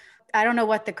Gorman, I don't know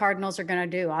what the Cardinals are going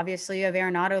to do. Obviously, you have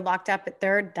Arenado locked up at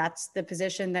third. That's the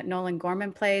position that Nolan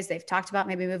Gorman plays. They've talked about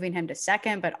maybe moving him to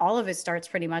second, but all of his starts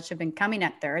pretty much have been coming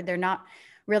at third. They're not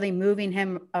really moving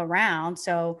him around.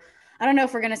 So I don't know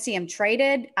if we're going to see him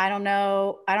traded. I don't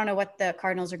know what the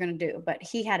Cardinals are going to do, but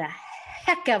he had a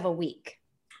heck of a week.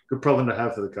 Good problem to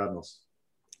have for the Cardinals.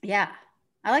 Yeah.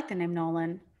 I like the name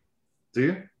Nolan. Do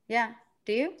you? Yeah.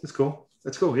 Do you? That's cool.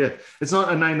 That's cool. Yeah. It's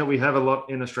not a name that we have a lot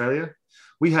in Australia.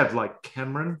 We have like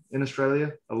Cameron in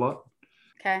Australia a lot.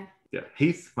 Okay. Yeah.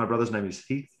 Heath. My brother's name is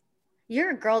Heath.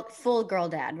 You're a full girl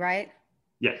dad, right?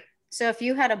 Yeah. So if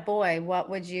you had a boy,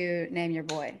 what would you name your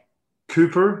boy?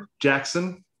 Cooper,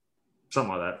 Jackson,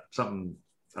 something like that. Something,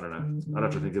 I don't know. I'd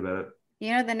have to think about it.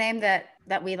 You know the name that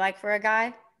we like for a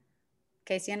guy?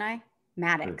 Casey and I?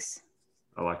 Maddox.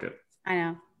 I like it. I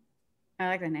know. I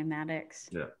like the name Maddox.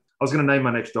 Yeah. I was going to name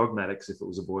my next dog Maddox if it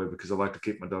was a boy because I like to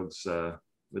keep my dogs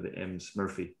with the M's.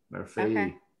 Murphy.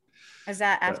 Okay. Is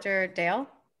that after Dale?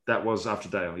 That was after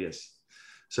Dale, yes.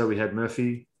 So we had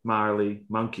Murphy, Marley,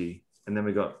 Monkey, and then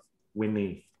we got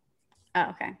Winnie. Oh,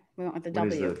 okay. We went with the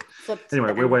W.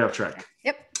 Anyway, we're way off track.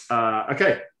 Yep.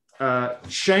 Okay.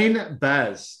 Shane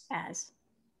Baz.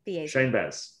 B-A-Z. Shane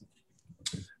Baz.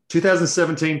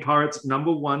 2017 Pirates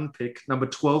number 1 pick, number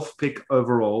 12 pick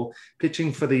overall,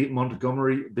 pitching for the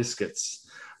Montgomery Biscuits.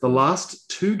 The last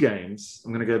 2 games,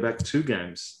 I'm going to go back 2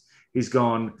 games. He's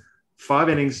gone 5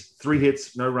 innings, 3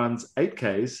 hits, no runs, 8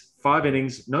 Ks, 5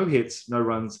 innings, no hits, no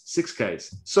runs, 6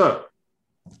 Ks. So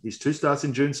he's 2 starts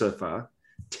in June so far,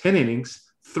 10 innings,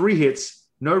 3 hits,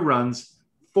 no runs,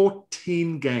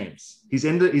 14 games. His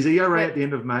ERA at the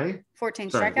end of May. 14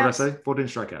 strikeouts. What did I say? 14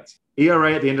 strikeouts.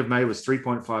 ERA at the end of May was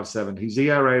 3.57. His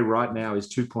ERA right now is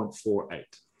 2.48.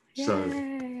 So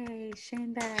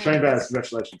Shane Baz. Shane Baz,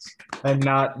 congratulations. And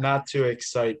not to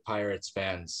excite Pirates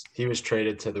fans, he was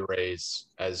traded to the Rays,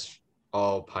 as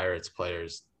all Pirates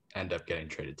players end up getting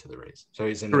traded to the Rays. So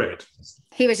he's in the Correct. Rays.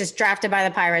 He was just drafted by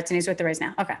the Pirates and he's with the Rays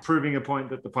now. Okay. Proving a point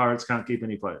that the Pirates can't keep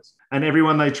any players. And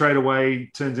everyone they trade away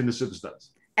turns into superstars.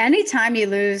 Anytime you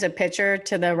lose a pitcher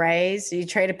to the Rays, you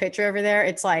trade a pitcher over there,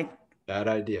 it's like, bad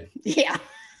idea. Yeah.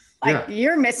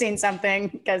 You're missing something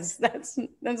because that's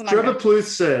not Trevor good. Plouffe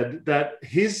said that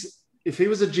if he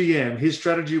was a GM, his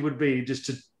strategy would be just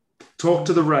to talk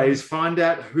to the Rays, find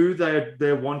out who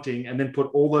they're wanting, and then put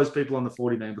all those people on the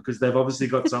 40 man because they've obviously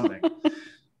got something.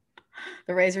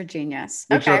 The Rays are genius.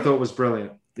 Which I thought was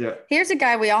brilliant. Yeah. Here's a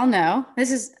guy we all know.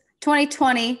 This is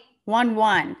 2020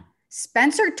 1-1.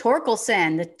 Spencer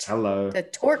Torkelson, the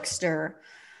Torkster.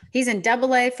 He's in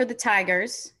Double-A for the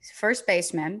Tigers. He's first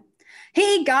baseman.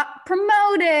 He got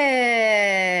promoted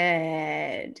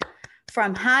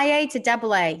from High A to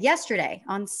Double-A yesterday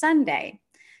on Sunday.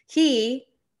 He,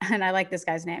 and I like this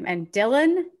guy's name, and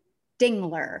Dylan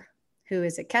Dingler, who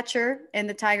is a catcher in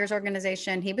the Tigers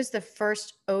organization. He was the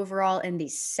first overall in the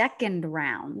 2nd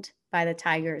round by the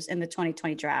Tigers in the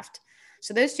 2020 draft.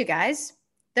 So those 2 guys,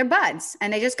 they're buds,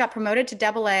 and they just got promoted to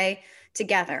Double-A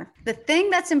together. The thing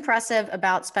that's impressive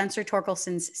about Spencer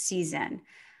Torkelson's season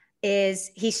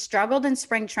is he struggled in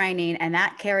spring training, and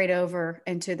that carried over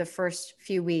into the first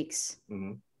few weeks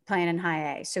playing in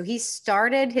high A. So he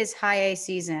started his high A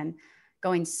season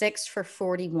going 6 for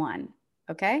 41.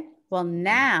 Okay. Well,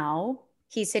 now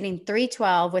he's hitting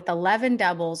 312 with 11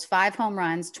 doubles, 5 home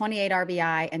runs, 28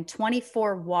 RBI, and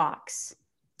 24 walks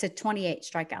to 28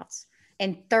 strikeouts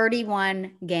in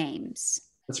 31 games.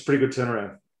 That's a pretty good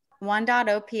turnaround. 1.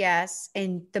 OPS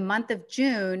in the month of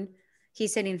June,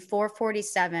 he's hitting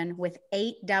 447 with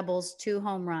 8 doubles, 2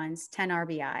 home runs, 10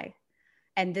 RBI.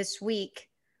 And this week,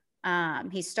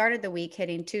 he started the week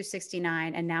hitting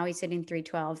 269, and now he's hitting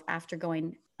 312 after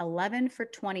going 11 for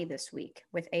 20 this week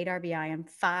with 8 RBI and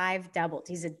 5 doubles.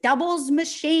 He's a doubles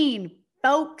machine,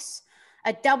 folks.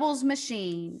 A doubles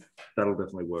machine. That'll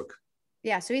definitely work.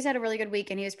 Yeah, so he's had a really good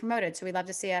week, and he was promoted, so we'd love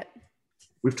to see it.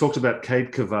 We've talked about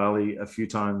Cade Cavalli a few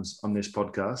times on this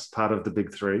podcast, part of the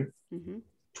Big Three.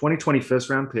 2020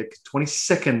 first round pick,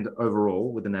 22nd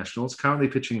overall with the Nationals, currently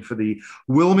pitching for the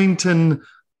Wilmington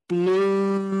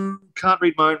Blue. Can't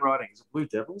read my own writing. Is it Blue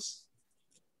Devils?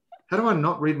 How do I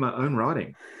not read my own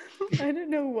writing? I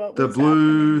don't know what the was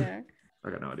Blue. There.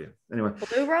 I got no idea. Anyway,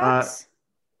 Blue Rocks.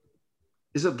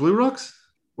 Is it Blue Rocks?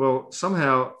 Well,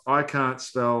 somehow I can't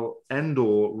spell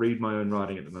and/or read my own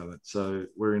writing at the moment. So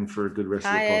we're in for a good rest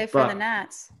of the pod. For the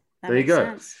Nats. There you go.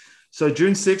 Sense. So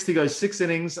June 6th, he goes 6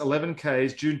 innings, 11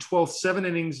 Ks. June 12th, 7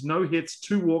 innings, no hits,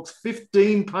 2 walks,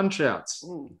 15 punch-outs.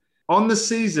 On the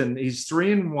season, he's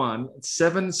 3-1,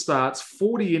 7 starts,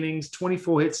 40 innings,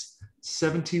 24 hits,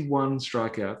 71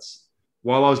 strikeouts.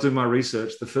 While I was doing my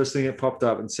research, the first thing that popped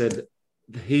up and said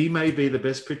he may be the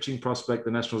best pitching prospect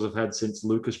the Nationals have had since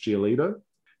Lucas Giolito.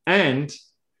 And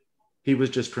he was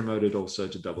just promoted also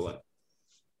to AA.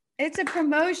 It's a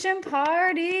promotion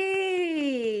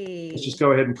party. Let's just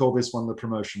go ahead and call this one the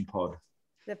promotion pod.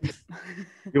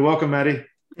 You're welcome, Maddie.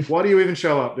 Why do you even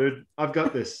show up, dude? I've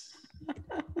got this.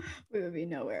 We would be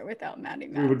nowhere without Maddie.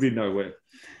 We would be nowhere.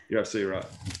 You're absolutely right.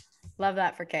 Love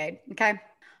that for Cade. Okay.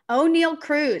 O'Neal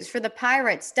Cruz for the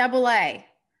Pirates, AA.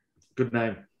 Good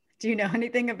name. Do you know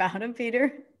anything about him,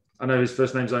 Peter? I know his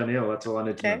first name's O'Neal. That's all I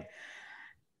need to know.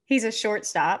 He's a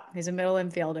shortstop. He's a middle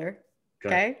infielder.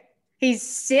 Okay. He's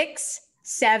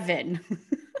 6'7".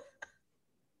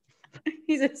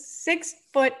 He's a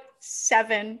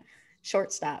 6'7"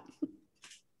 shortstop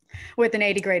with an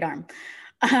 80 grade arm.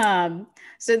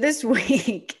 So this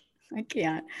week, I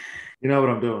can't. You know what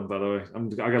I'm doing, by the way. I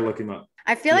got to look him up.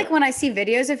 I feel like when I see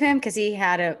videos of him, because he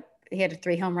had a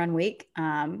 3 home run week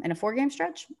in a 4-game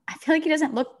stretch. I feel like he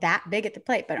doesn't look that big at the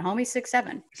plate, but at home he's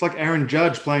 6'7". It's like Aaron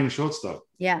Judge playing shortstop.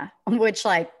 Yeah, which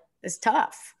is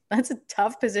tough. That's a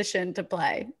tough position to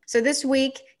play. So this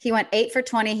week he went 8 for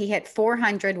 20. He hit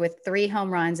 400 with 3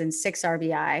 home runs and 6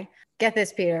 RBI. Get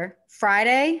this, Peter.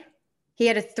 Friday, he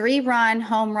had a 3-run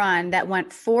home run that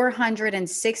went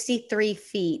 463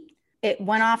 feet. It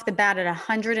went off the bat at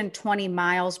 120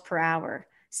 miles per hour.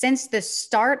 Since the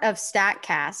start of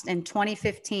StatCast in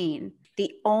 2015,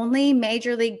 the only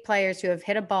major league players who have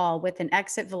hit a ball with an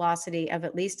exit velocity of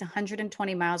at least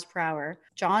 120 miles per hour,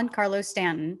 Giancarlo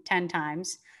Stanton 10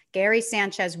 times, Gary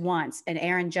Sanchez once, and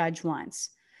Aaron Judge once.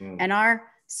 And our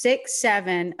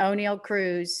 6'7" O'Neal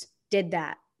Cruz did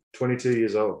that. 22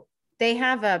 years old. They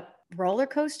have a roller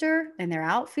coaster in their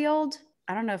outfield.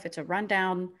 I don't know if it's a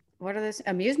rundown. What are those?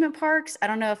 Amusement parks? I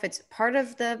don't know if it's part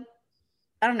of I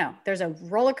don't know. There's a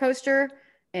roller coaster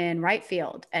in right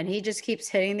field, and he just keeps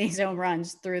hitting these home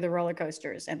runs through the roller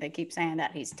coasters, and they keep saying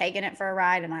that he's taking it for a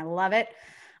ride, and I love it.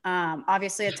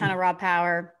 Obviously, a ton of raw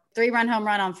power. 3-run home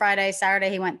run on Friday. Saturday,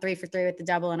 he went 3 for 3 with the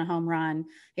double and a home run.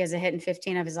 He has a hit in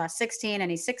 15 of his last 16,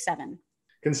 and he's 6'7".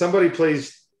 Can somebody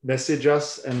please message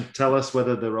us and tell us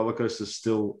whether the roller coaster is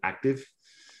still active?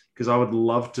 Because I would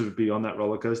love to be on that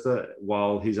roller coaster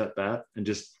while he's at bat and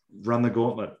just run the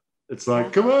gauntlet. It's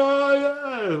like, come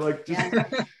on, like just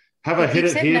have a hit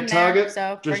it here target.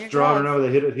 There, so just driving over the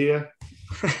hit it here.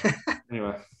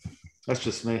 Anyway, that's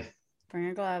just me. Bring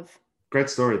a glove. Great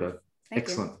story though. Thank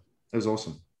Excellent. You. That was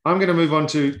awesome. I'm going to move on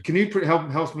to. Can you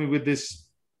help me with this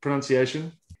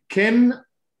pronunciation? Ken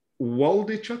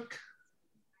Waldichuk.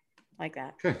 Like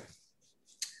that. Okay.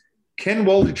 Ken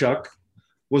Waldichuk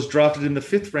was drafted in the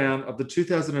 5th round of the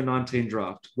 2019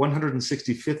 draft,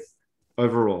 165th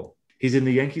overall. He's in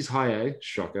the Yankees high A.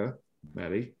 Shocker,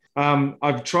 Maddie.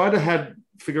 I've tried to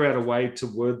figure out a way to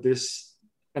word this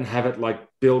and have it like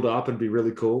build up and be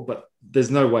really cool, but there's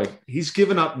no way. He's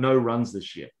given up no runs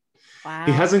this year. Wow.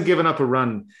 He hasn't given up a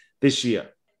run this year.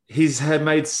 He's had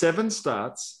made 7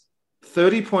 starts,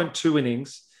 30.2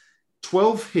 innings,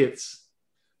 12 hits,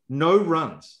 no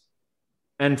runs,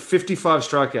 and 55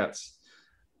 strikeouts.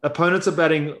 Opponents are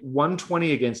batting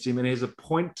 120 against him, and he has a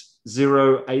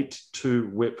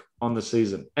 .082 whip on the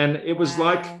season. And it was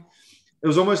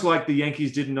almost like the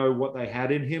Yankees didn't know what they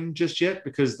had in him just yet,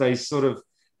 because they sort of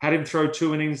had him throw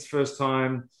 2 innings the first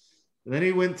time, and then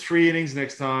he went 3 innings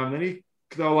next time. Then they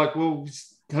were like, well,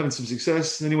 he's having some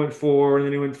success. And then he went 4, and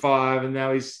then he went 5, and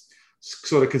now he's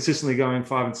sort of consistently going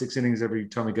 5 and 6 innings every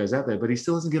time he goes out there, but he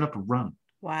still hasn't given up a run.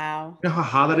 Wow. You know how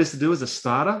hard that is to do as a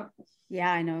starter?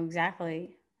 Yeah, I know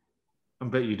exactly. I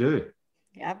bet you do.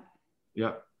 Yep.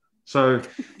 Yep. So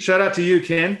shout out to you,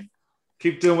 Ken.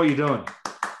 Keep doing what you're doing.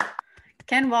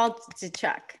 Ken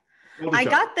Waldichuk. I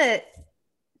got the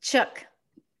Chuck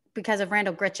because of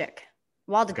Randall Grichuk.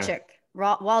 Waldichuk.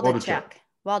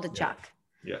 Waldichuk.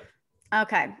 Yeah.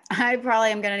 Okay. I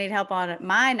probably am going to need help on it.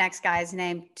 My next guy's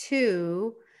name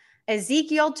too,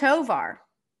 Ezequiel Tovar.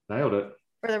 Nailed it.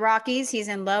 For the Rockies, he's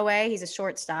in low A. He's a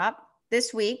shortstop.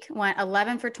 This week went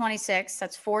 11 for 26.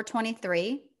 That's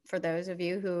 423 for those of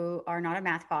you who are not a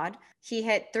math pod. He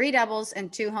hit 3 doubles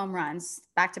and 2 home runs,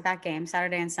 back-to-back games.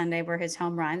 Saturday and Sunday were his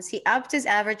home runs. He upped his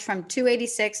average from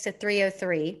 286 to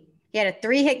 303. He had a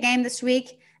 3-hit game this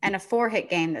week and a 4-hit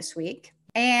game this week.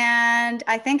 And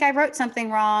I think I wrote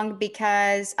something wrong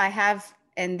because I have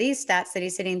in these stats that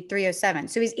he's hitting 307.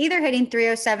 So he's either hitting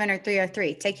 307 or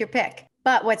 303. Take your pick.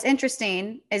 But what's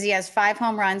interesting is he has 5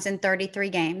 home runs in 33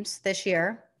 games this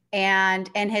year. And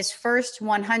in his first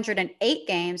 108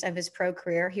 games of his pro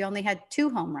career, he only had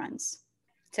 2 home runs.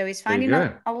 So he's finding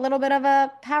a little bit of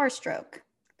a power stroke.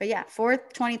 But yeah,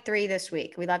 423 this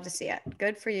week. We love to see it.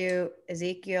 Good for you,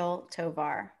 Ezequiel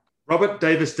Tovar. Robert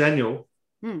Davis Daniel,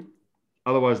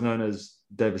 otherwise known as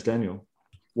Davis Daniel,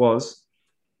 was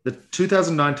the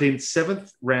 2019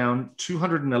 7th round,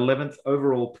 211th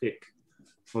overall pick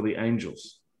for the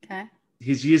Angels. Okay.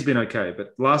 His year's been okay,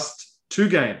 but last 2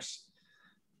 games,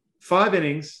 5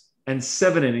 innings and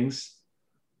 7 innings,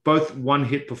 both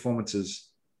 1-hit performances.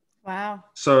 Wow.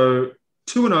 So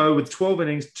 2-0 with 12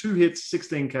 innings, 2 hits,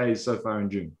 16 Ks so far in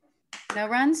June. No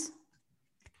runs?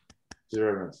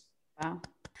 0 runs. Wow.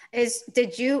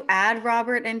 Did you add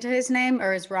Robert into his name,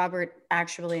 or is Robert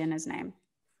actually in his name?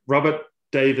 Robert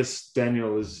Davis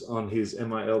Daniel is on his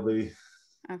MILB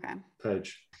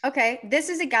page. Okay. This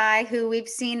is a guy who we've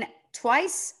seen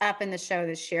twice up in the show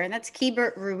this year, and that's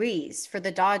Keibert Ruiz for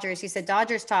the Dodgers. He's the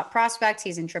Dodgers' top prospect.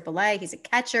 He's in AAA. He's a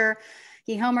catcher.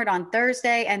 He homered on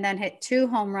Thursday and then hit 2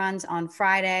 home runs on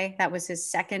Friday. That was his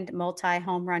second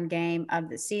multi-home run game of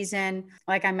the season.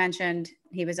 Like I mentioned,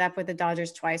 he was up with the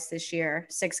Dodgers twice this year,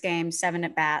 6 games, 7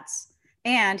 at-bats.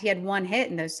 And he had 1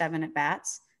 hit in those 7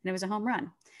 at-bats, and it was a home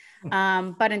run.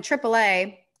 But in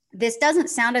AAA, this doesn't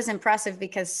sound as impressive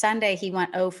because Sunday he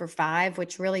went 0 for 5,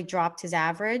 which really dropped his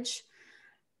average.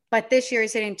 But this year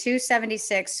he's hitting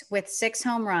 276 with 6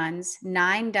 home runs,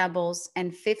 9 doubles,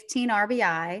 and 15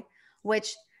 RBI,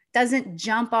 which doesn't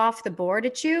jump off the board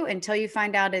at you until you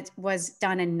find out it was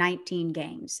done in 19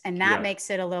 games. And that makes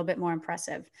it a little bit more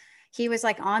impressive. He was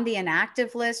like on the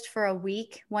inactive list for a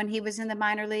week when he was in the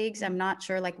minor leagues. I'm not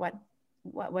sure like what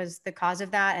was the cause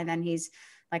of that. And then he's,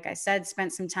 like I said,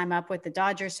 spent some time up with the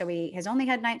Dodgers. So he has only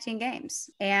had 19 games.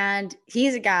 And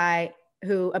he's a guy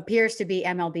who appears to be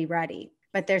MLB ready.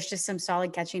 But there's just some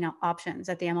solid catching options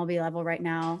at the MLB level right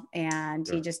now. And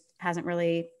he just hasn't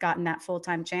really gotten that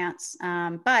full-time chance.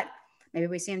 But maybe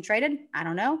we see him traded. I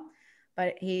don't know.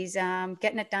 But he's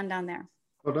getting it done down there.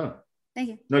 Well done. Thank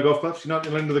you. No golf clubs? You're not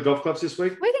into the golf clubs this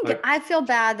week? I feel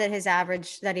bad that his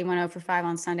average, that he went 0 for 5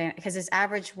 on Sunday, because his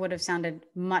average would have sounded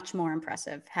much more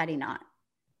impressive had he not.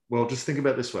 Well, just think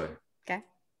about it this way. Okay.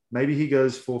 Maybe he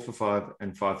goes 4 for 5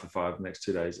 and 5 for 5 the next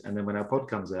 2 days. And then when our pod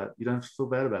comes out, you don't feel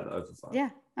bad about the 0 for 5. Yeah.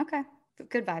 Okay.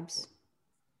 Good vibes.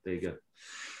 There you go.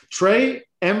 Trey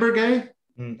Ambergay?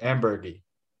 Ambergy.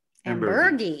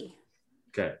 Ambergy.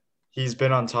 Okay. He's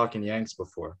been on Talking Yanks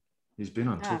before. He's been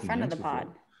on Talking friend Yanks of the pod.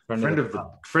 Friend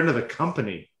of the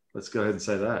company. Let's go ahead and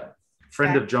say that.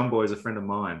 Friend of John Boy is a friend of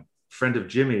mine. Friend of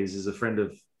Jimmy's is a friend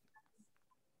of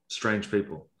strange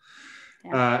people.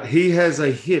 Yeah. He has a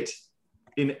hit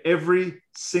in every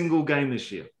single game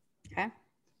this year. Okay.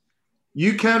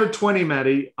 You counted 20,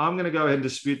 Maddie. I'm going to go ahead and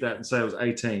dispute that and say it was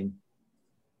 18.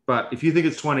 But if you think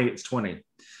it's 20, it's 20.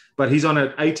 But he's on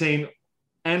an 18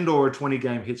 and or a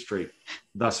 20-game hit streak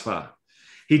thus far.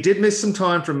 He did miss some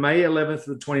time from May 11th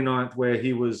to the 29th where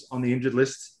he was on the injured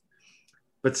list.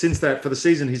 But since that, for the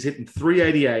season, he's hitting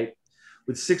 388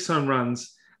 with 6 home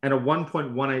runs and a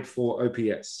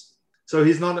 1.184 OPS. So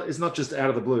it's not just out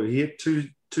of the blue. He hit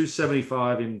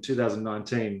 275 in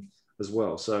 2019 as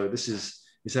well. So he's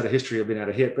had a history of being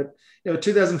able to hit. But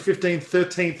 2015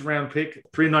 13th round pick,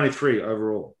 393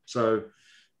 overall. So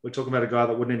we're talking about a guy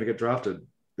that wouldn't even get drafted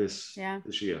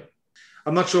this year.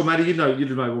 I'm not sure, Matty. You know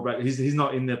more about. He's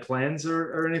not in their plans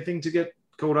or anything to get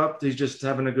called up. He's just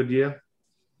having a good year.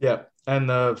 Yeah, and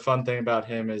the fun thing about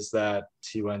him is that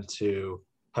he went to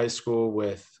high school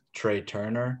with Trey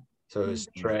Turner. So it was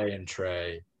Trey and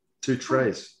Trey. Two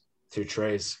Treys. Two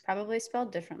Treys. Probably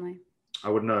spelled differently. I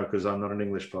would know because I'm not an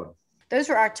English pod. Those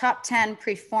were our top 10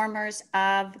 performers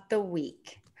of the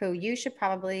week, who you should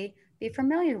probably be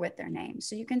familiar with their names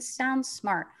so you can sound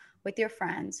smart with your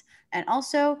friends. And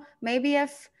also, maybe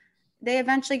if they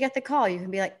eventually get the call, you can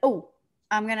be like, oh,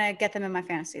 I'm going to get them in my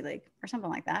fantasy league or something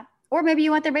like that. Or maybe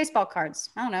you want their baseball cards.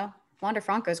 I don't know. Wander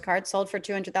Franco's card sold for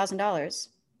 $200,000.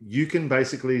 You can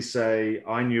basically say,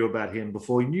 I knew about him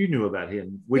before you knew about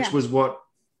him, which was what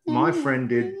my friend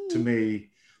did to me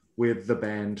with the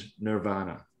band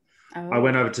Nirvana. Oh. I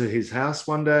went over to his house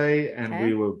one day and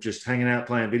we were just hanging out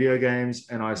playing video games,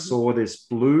 and I saw this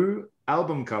blue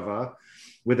album cover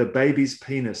with a baby's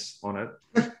penis on it.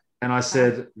 And I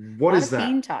said, what is that?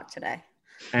 Teen talk today.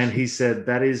 And he said,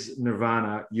 that is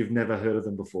Nirvana. You've never heard of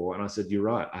them before. And I said, you're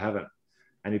right, I haven't.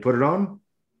 And he put it on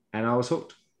and I was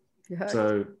hooked.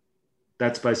 So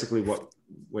that's basically what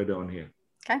we're doing here.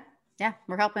 Okay. Yeah.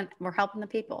 We're helping the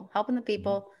people, help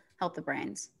the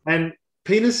brains. And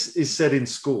penis is said in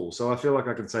school. So I feel like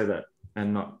I can say that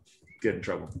and not get in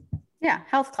trouble. Yeah.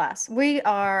 Health class. We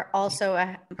are also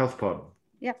a health pod.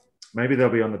 Yeah. Maybe they'll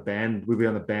be on the band. We'll be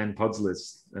on the banned pods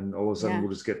list, and all of a sudden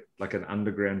we'll just get like an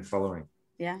underground following.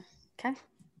 Yeah. Okay.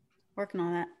 Working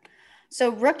on that.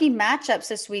 So rookie matchups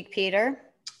this week, Peter.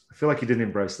 I feel like you didn't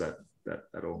embrace that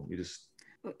at all. You just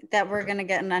that we're going to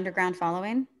get an underground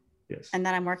following. Yes. And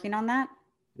that I'm working on that.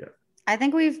 Yeah. I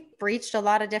think we've breached a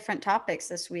lot of different topics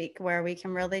this week where we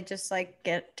can really just like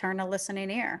turn a listening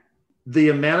ear. The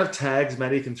amount of tags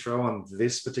Matty can throw on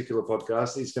this particular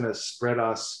podcast is going to spread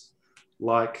us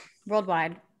like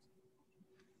worldwide.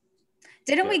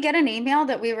 Didn't we get an email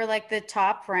that we were like the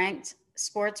top ranked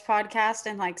sports podcast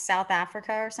in like South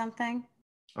Africa or something?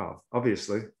 Oh,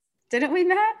 obviously. Didn't we,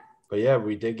 Matt? But yeah,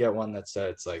 we did get one that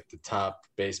said it's like the top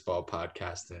baseball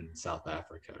podcast in South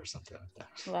Africa or something like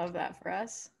that. Love that for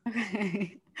us.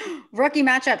 Okay. Rookie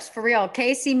matchups for real.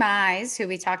 Casey Mize, who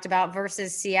we talked about,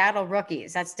 versus Seattle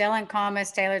rookies. That's Dylan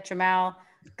Thomas, Taylor Trammell,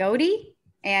 Goody,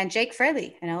 and Jake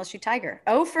Fraley, an LSU Tiger.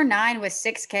 0 for 9 with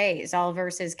 6 Ks, all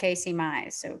versus Casey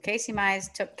Mize. So Casey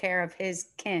Mize took care of his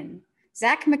kin.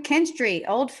 Zach McKinstry,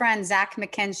 old friend Zach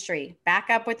McKinstry, back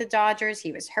up with the Dodgers.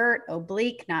 He was hurt,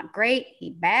 oblique, not great. He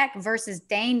back versus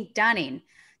Dane Dunning,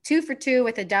 2 for 2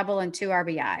 with a double and 2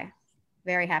 RBI.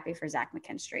 Very happy for Zach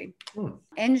McKinstry.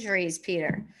 Injuries,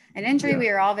 Peter. An injury we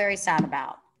are all very sad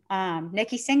about.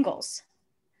 Nicky Singles,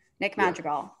 Nick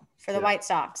Madrigal for the White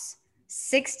Sox.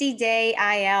 60-day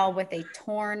IL with a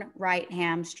torn right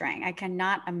hamstring. I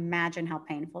cannot imagine how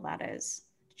painful that is.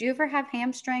 Did you ever have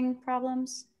hamstring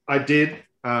problems? I did.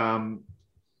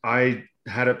 I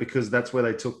had it because that's where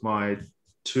they took my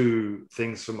 2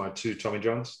 things for my 2 Tommy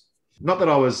Johns. Not that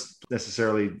I was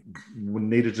necessarily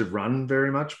needed to run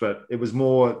very much, but it was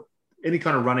more any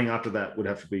kind of running after that would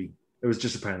have to be, it was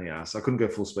just a pain in the ass. I couldn't go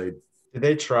full speed. Did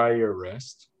they try your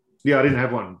wrist? Yeah, I didn't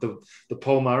have one. The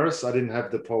palmaris, I didn't have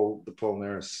the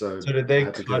palmaris. So did they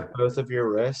cut both of your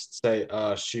wrists, say,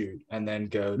 shoot, and then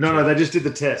go? No, they just did the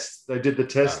test. They did the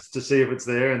test to see if it's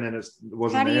there, and then it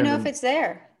wasn't there. How do you know if it's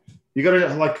there? You got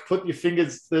to like put your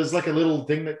fingers. There's like a little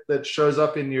thing that shows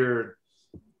up in your.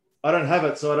 I don't have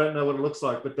it, so I don't know what it looks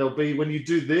like. But there'll be when you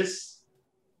do this,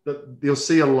 you'll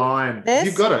see a line. This?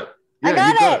 You got it. Yeah, I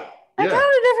got it. Yeah. I got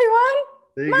it, everyone.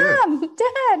 There you Mom,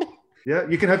 Dad. Yeah,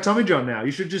 you can have Tommy John now. You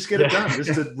should just get it done,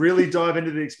 just to really dive into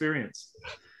the experience.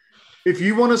 If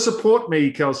you want to support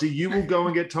me, Kelsey, you will go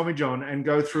and get Tommy John and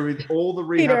go through all the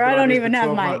rehab. Peter, I don't even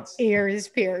have my months. ears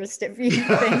pierced if you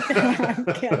think that I'm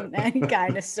getting any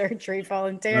kind of surgery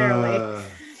voluntarily.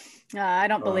 I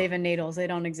don't believe in needles. They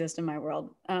don't exist in my world.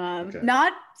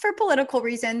 Not for political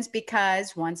reasons,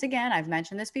 because once again, I've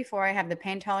mentioned this before, I have the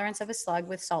pain tolerance of a slug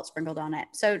with salt sprinkled on it.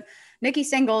 So Nicky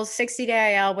Singles,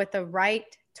 60-day IL with the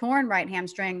torn right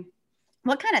hamstring.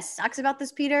 What kind of sucks about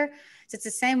this, Peter, is it's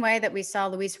the same way that we saw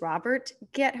Luis Robert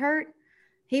get hurt.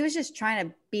 He was just trying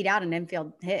to beat out an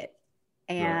infield hit.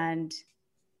 And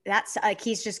that's like,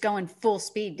 he's just going full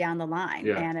speed down the line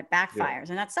and it backfires.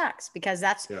 And that sucks because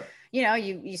that's, you know,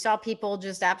 you saw people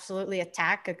just absolutely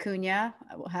attack Acuna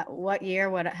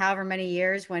however many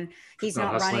years when he's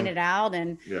not running it out.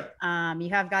 And you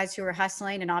have guys who are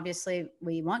hustling, and obviously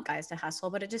we want guys to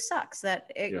hustle, but it just sucks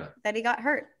that he got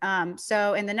hurt.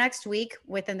 So in the next week,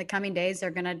 within the coming days, they're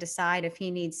going to decide if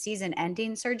he needs season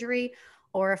ending surgery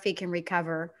or if he can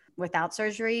recover without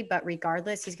surgery. But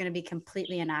regardless, he's going to be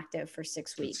completely inactive for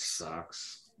 6 weeks. It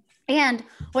sucks. And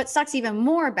what sucks even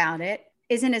more about it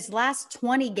is in his last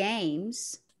 20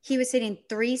 games, he was hitting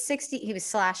 360. He was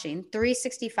slashing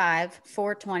 365,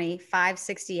 420,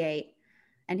 568.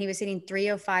 And he was hitting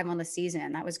 305 on the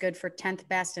season. That was good for 10th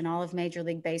best in all of Major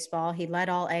League Baseball. He led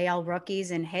all AL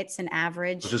rookies in hits and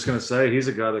average. I was just going to say, he's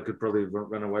a guy that could probably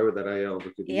run away with that AL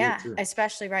rookie. Yeah,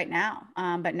 especially right now.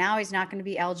 But now he's not going to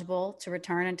be eligible to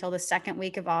return until the second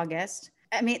week of August.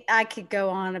 I mean, I could go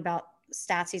on about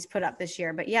stats he's put up this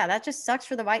year, but yeah, that just sucks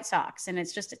for the White Sox. And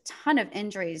it's just a ton of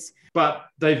injuries. But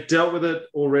they've dealt with it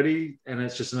already. And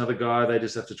it's just another guy they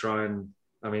just have to try and,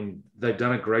 I mean, they've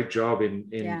done a great job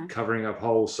in covering up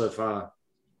holes so far,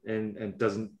 and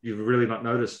you've really not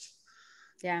noticed.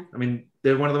 Yeah. I mean,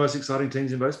 they're one of the most exciting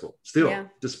teams in baseball still,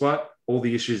 despite all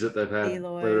the issues that they've had,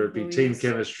 Eloy, whether it be team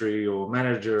chemistry or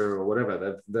manager or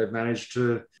whatever. They've managed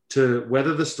to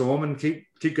weather the storm and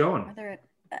keep going.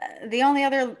 The only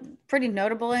other pretty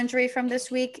notable injury from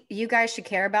this week, you guys should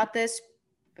care about this.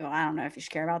 Well, I don't know if you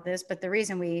should care about this, but the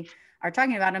reason we are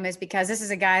talking about him is because this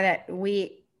is a guy that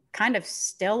we kind of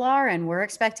still are, and we're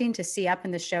expecting to see up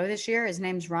in the show this year. His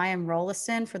name's Ryan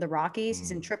Rollison for the Rockies.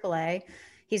 He's in AAA.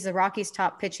 He's the Rockies'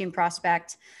 top pitching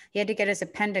prospect. He had to get his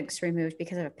appendix removed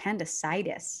because of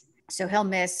appendicitis. So he'll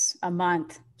miss a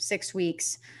month, 6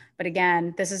 weeks. But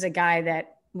again, this is a guy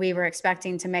that we were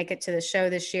expecting to make it to the show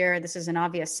this year. This is an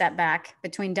obvious setback.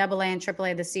 Between AA and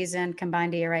AAA this season,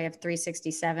 combined ERA of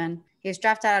 367. He was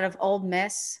drafted out of Ole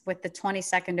Miss with the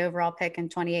 22nd overall pick in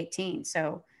 2018.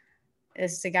 So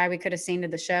this is a guy we could have seen to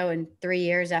the show in 3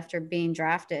 years after being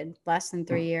drafted, less than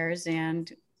 3 years.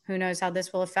 And who knows how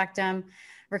this will affect him.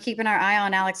 We're keeping our eye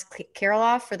on Alex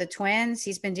Kirilloff for the Twins.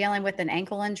 He's been dealing with an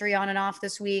ankle injury on and off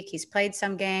this week. He's played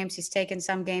some games. He's taken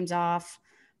some games off.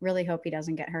 Really hope he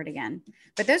doesn't get hurt again.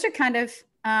 But those are kind of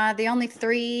the only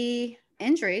 3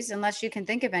 injuries, unless you can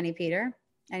think of any, Peter.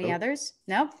 Any others?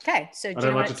 No? Okay. So I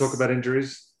don't like to talk about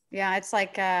injuries. Yeah, it's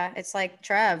like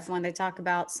Trev when they talk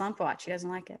about slump watch. He doesn't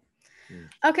like it.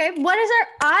 Okay, what is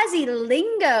our Aussie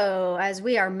lingo as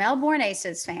we are Melbourne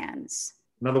Aces fans?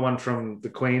 Another one from the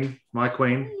Queen, my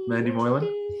Queen, Mandy Moylan.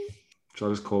 Shall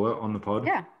I just call her on the pod?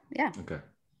 Yeah. Okay.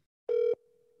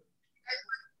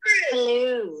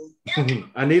 Hello.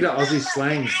 I need an Aussie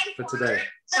slang for today.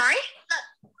 Sorry?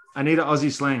 I need an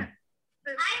Aussie slang.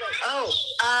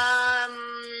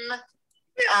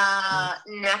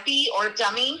 Nappy or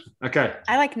dummy. Okay.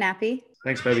 I like nappy.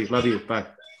 Thanks, baby. Love you. Bye.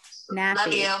 Nappy.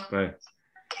 Love you. Bye.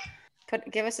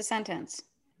 Give us a sentence.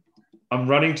 I'm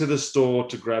running to the store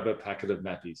to grab a packet of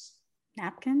nappies.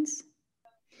 Napkins?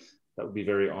 That would be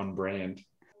very on brand.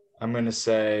 I'm going to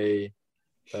say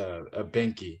a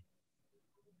binky.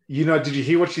 You know, did you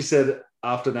hear what she said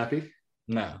after nappy?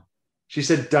 No. She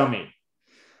said dummy.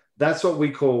 That's what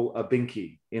we call a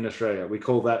binky in Australia. We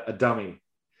call that a dummy.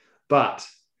 But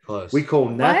Close. we call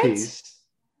nappies.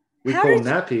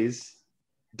 Nappies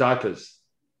diapers.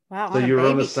 Wow, So on a you were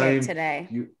on baby the same kick today.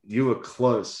 You were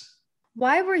close.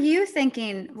 Why were you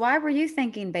thinking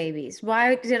babies?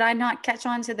 Why did I not catch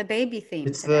on to the baby theme?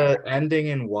 It's today? the ending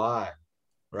in Y,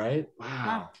 right?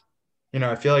 Wow. You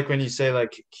know, I feel like when you say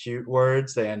like cute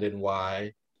words, they end in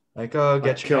Y. Like, oh,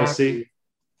 get Like your Kelsey.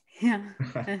 Yeah.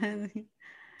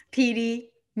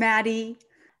 Petey, Maddie.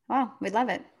 Oh, we love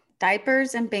it.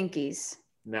 Diapers and binkies.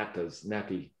 Nappers.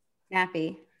 Nappy.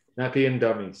 Nappy. Nappy and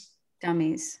dummies.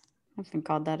 Dummies. I've been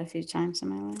called that a few times in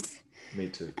my life. Me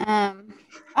too.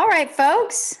 All right,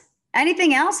 folks.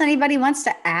 Anything else anybody wants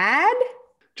to add?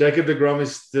 Jacob deGrom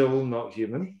is still not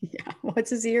human. Yeah. What's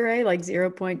his ERA? Like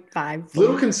 0.5. A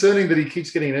little concerning that he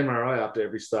keeps getting an MRI after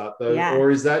every start, though. Yeah.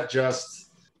 Or is that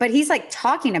just... But he's like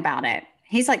talking about it.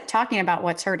 He's like talking about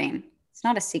what's hurting. It's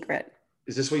not a secret.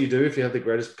 Is this what you do if you have the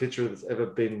greatest pitcher that's ever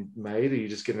been made? Or you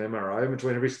just get an MRI in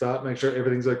between every start, make sure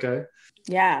everything's okay?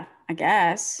 Yeah, I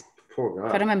guess. Poor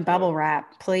guy. Put him in bubble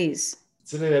wrap, please.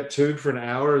 Isn't that tube for an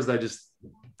hour as they just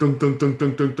dunk, dunk, dunk,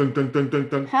 dunk, dunk, dunk, dunk, dunk, dunk,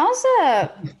 dunk? How's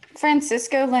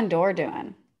Francisco Lindor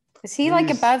doing? Is he like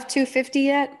above 250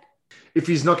 yet? If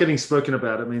he's not getting spoken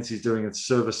about, it means he's doing a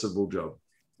serviceable job.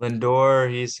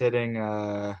 Lindor, he's hitting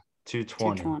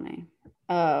 220. 220.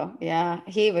 Oh, yeah.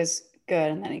 He was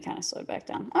good, and then he kind of slowed back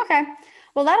down. Okay.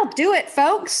 Well, that'll do it,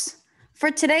 folks,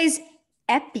 for today's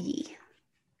Epi.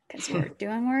 Because we're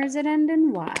doing words that end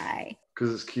in Y.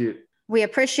 Because it's cute. We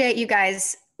appreciate you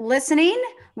guys listening.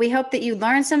 We hope that you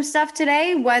learned some stuff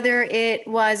today, whether it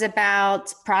was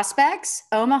about prospects,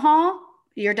 Omaha,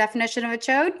 your definition of a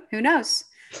chode, who knows?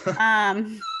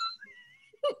 I'm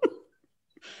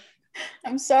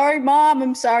sorry, Mom.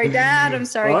 I'm sorry, Dad. I'm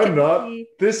sorry. I'm not.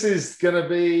 This is going to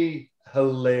be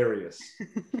hilarious.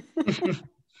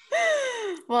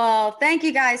 Well, thank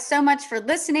you guys so much for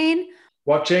listening.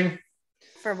 Watching.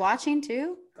 For watching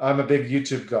too. I'm a big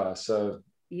YouTube guy, so.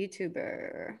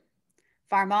 YouTuber.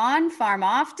 Farm on, farm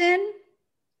often.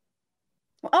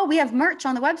 Oh, we have merch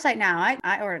on the website now.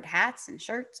 I ordered hats and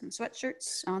shirts and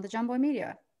sweatshirts on the Jumbo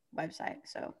Media website.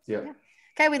 So yeah.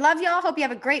 Okay, we love y'all. Hope you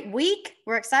have a great week.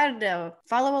 We're excited to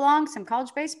follow along some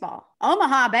college baseball.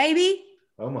 Omaha, baby.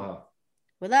 Omaha.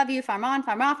 We love you. Farm on,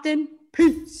 farm often.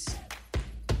 Peace.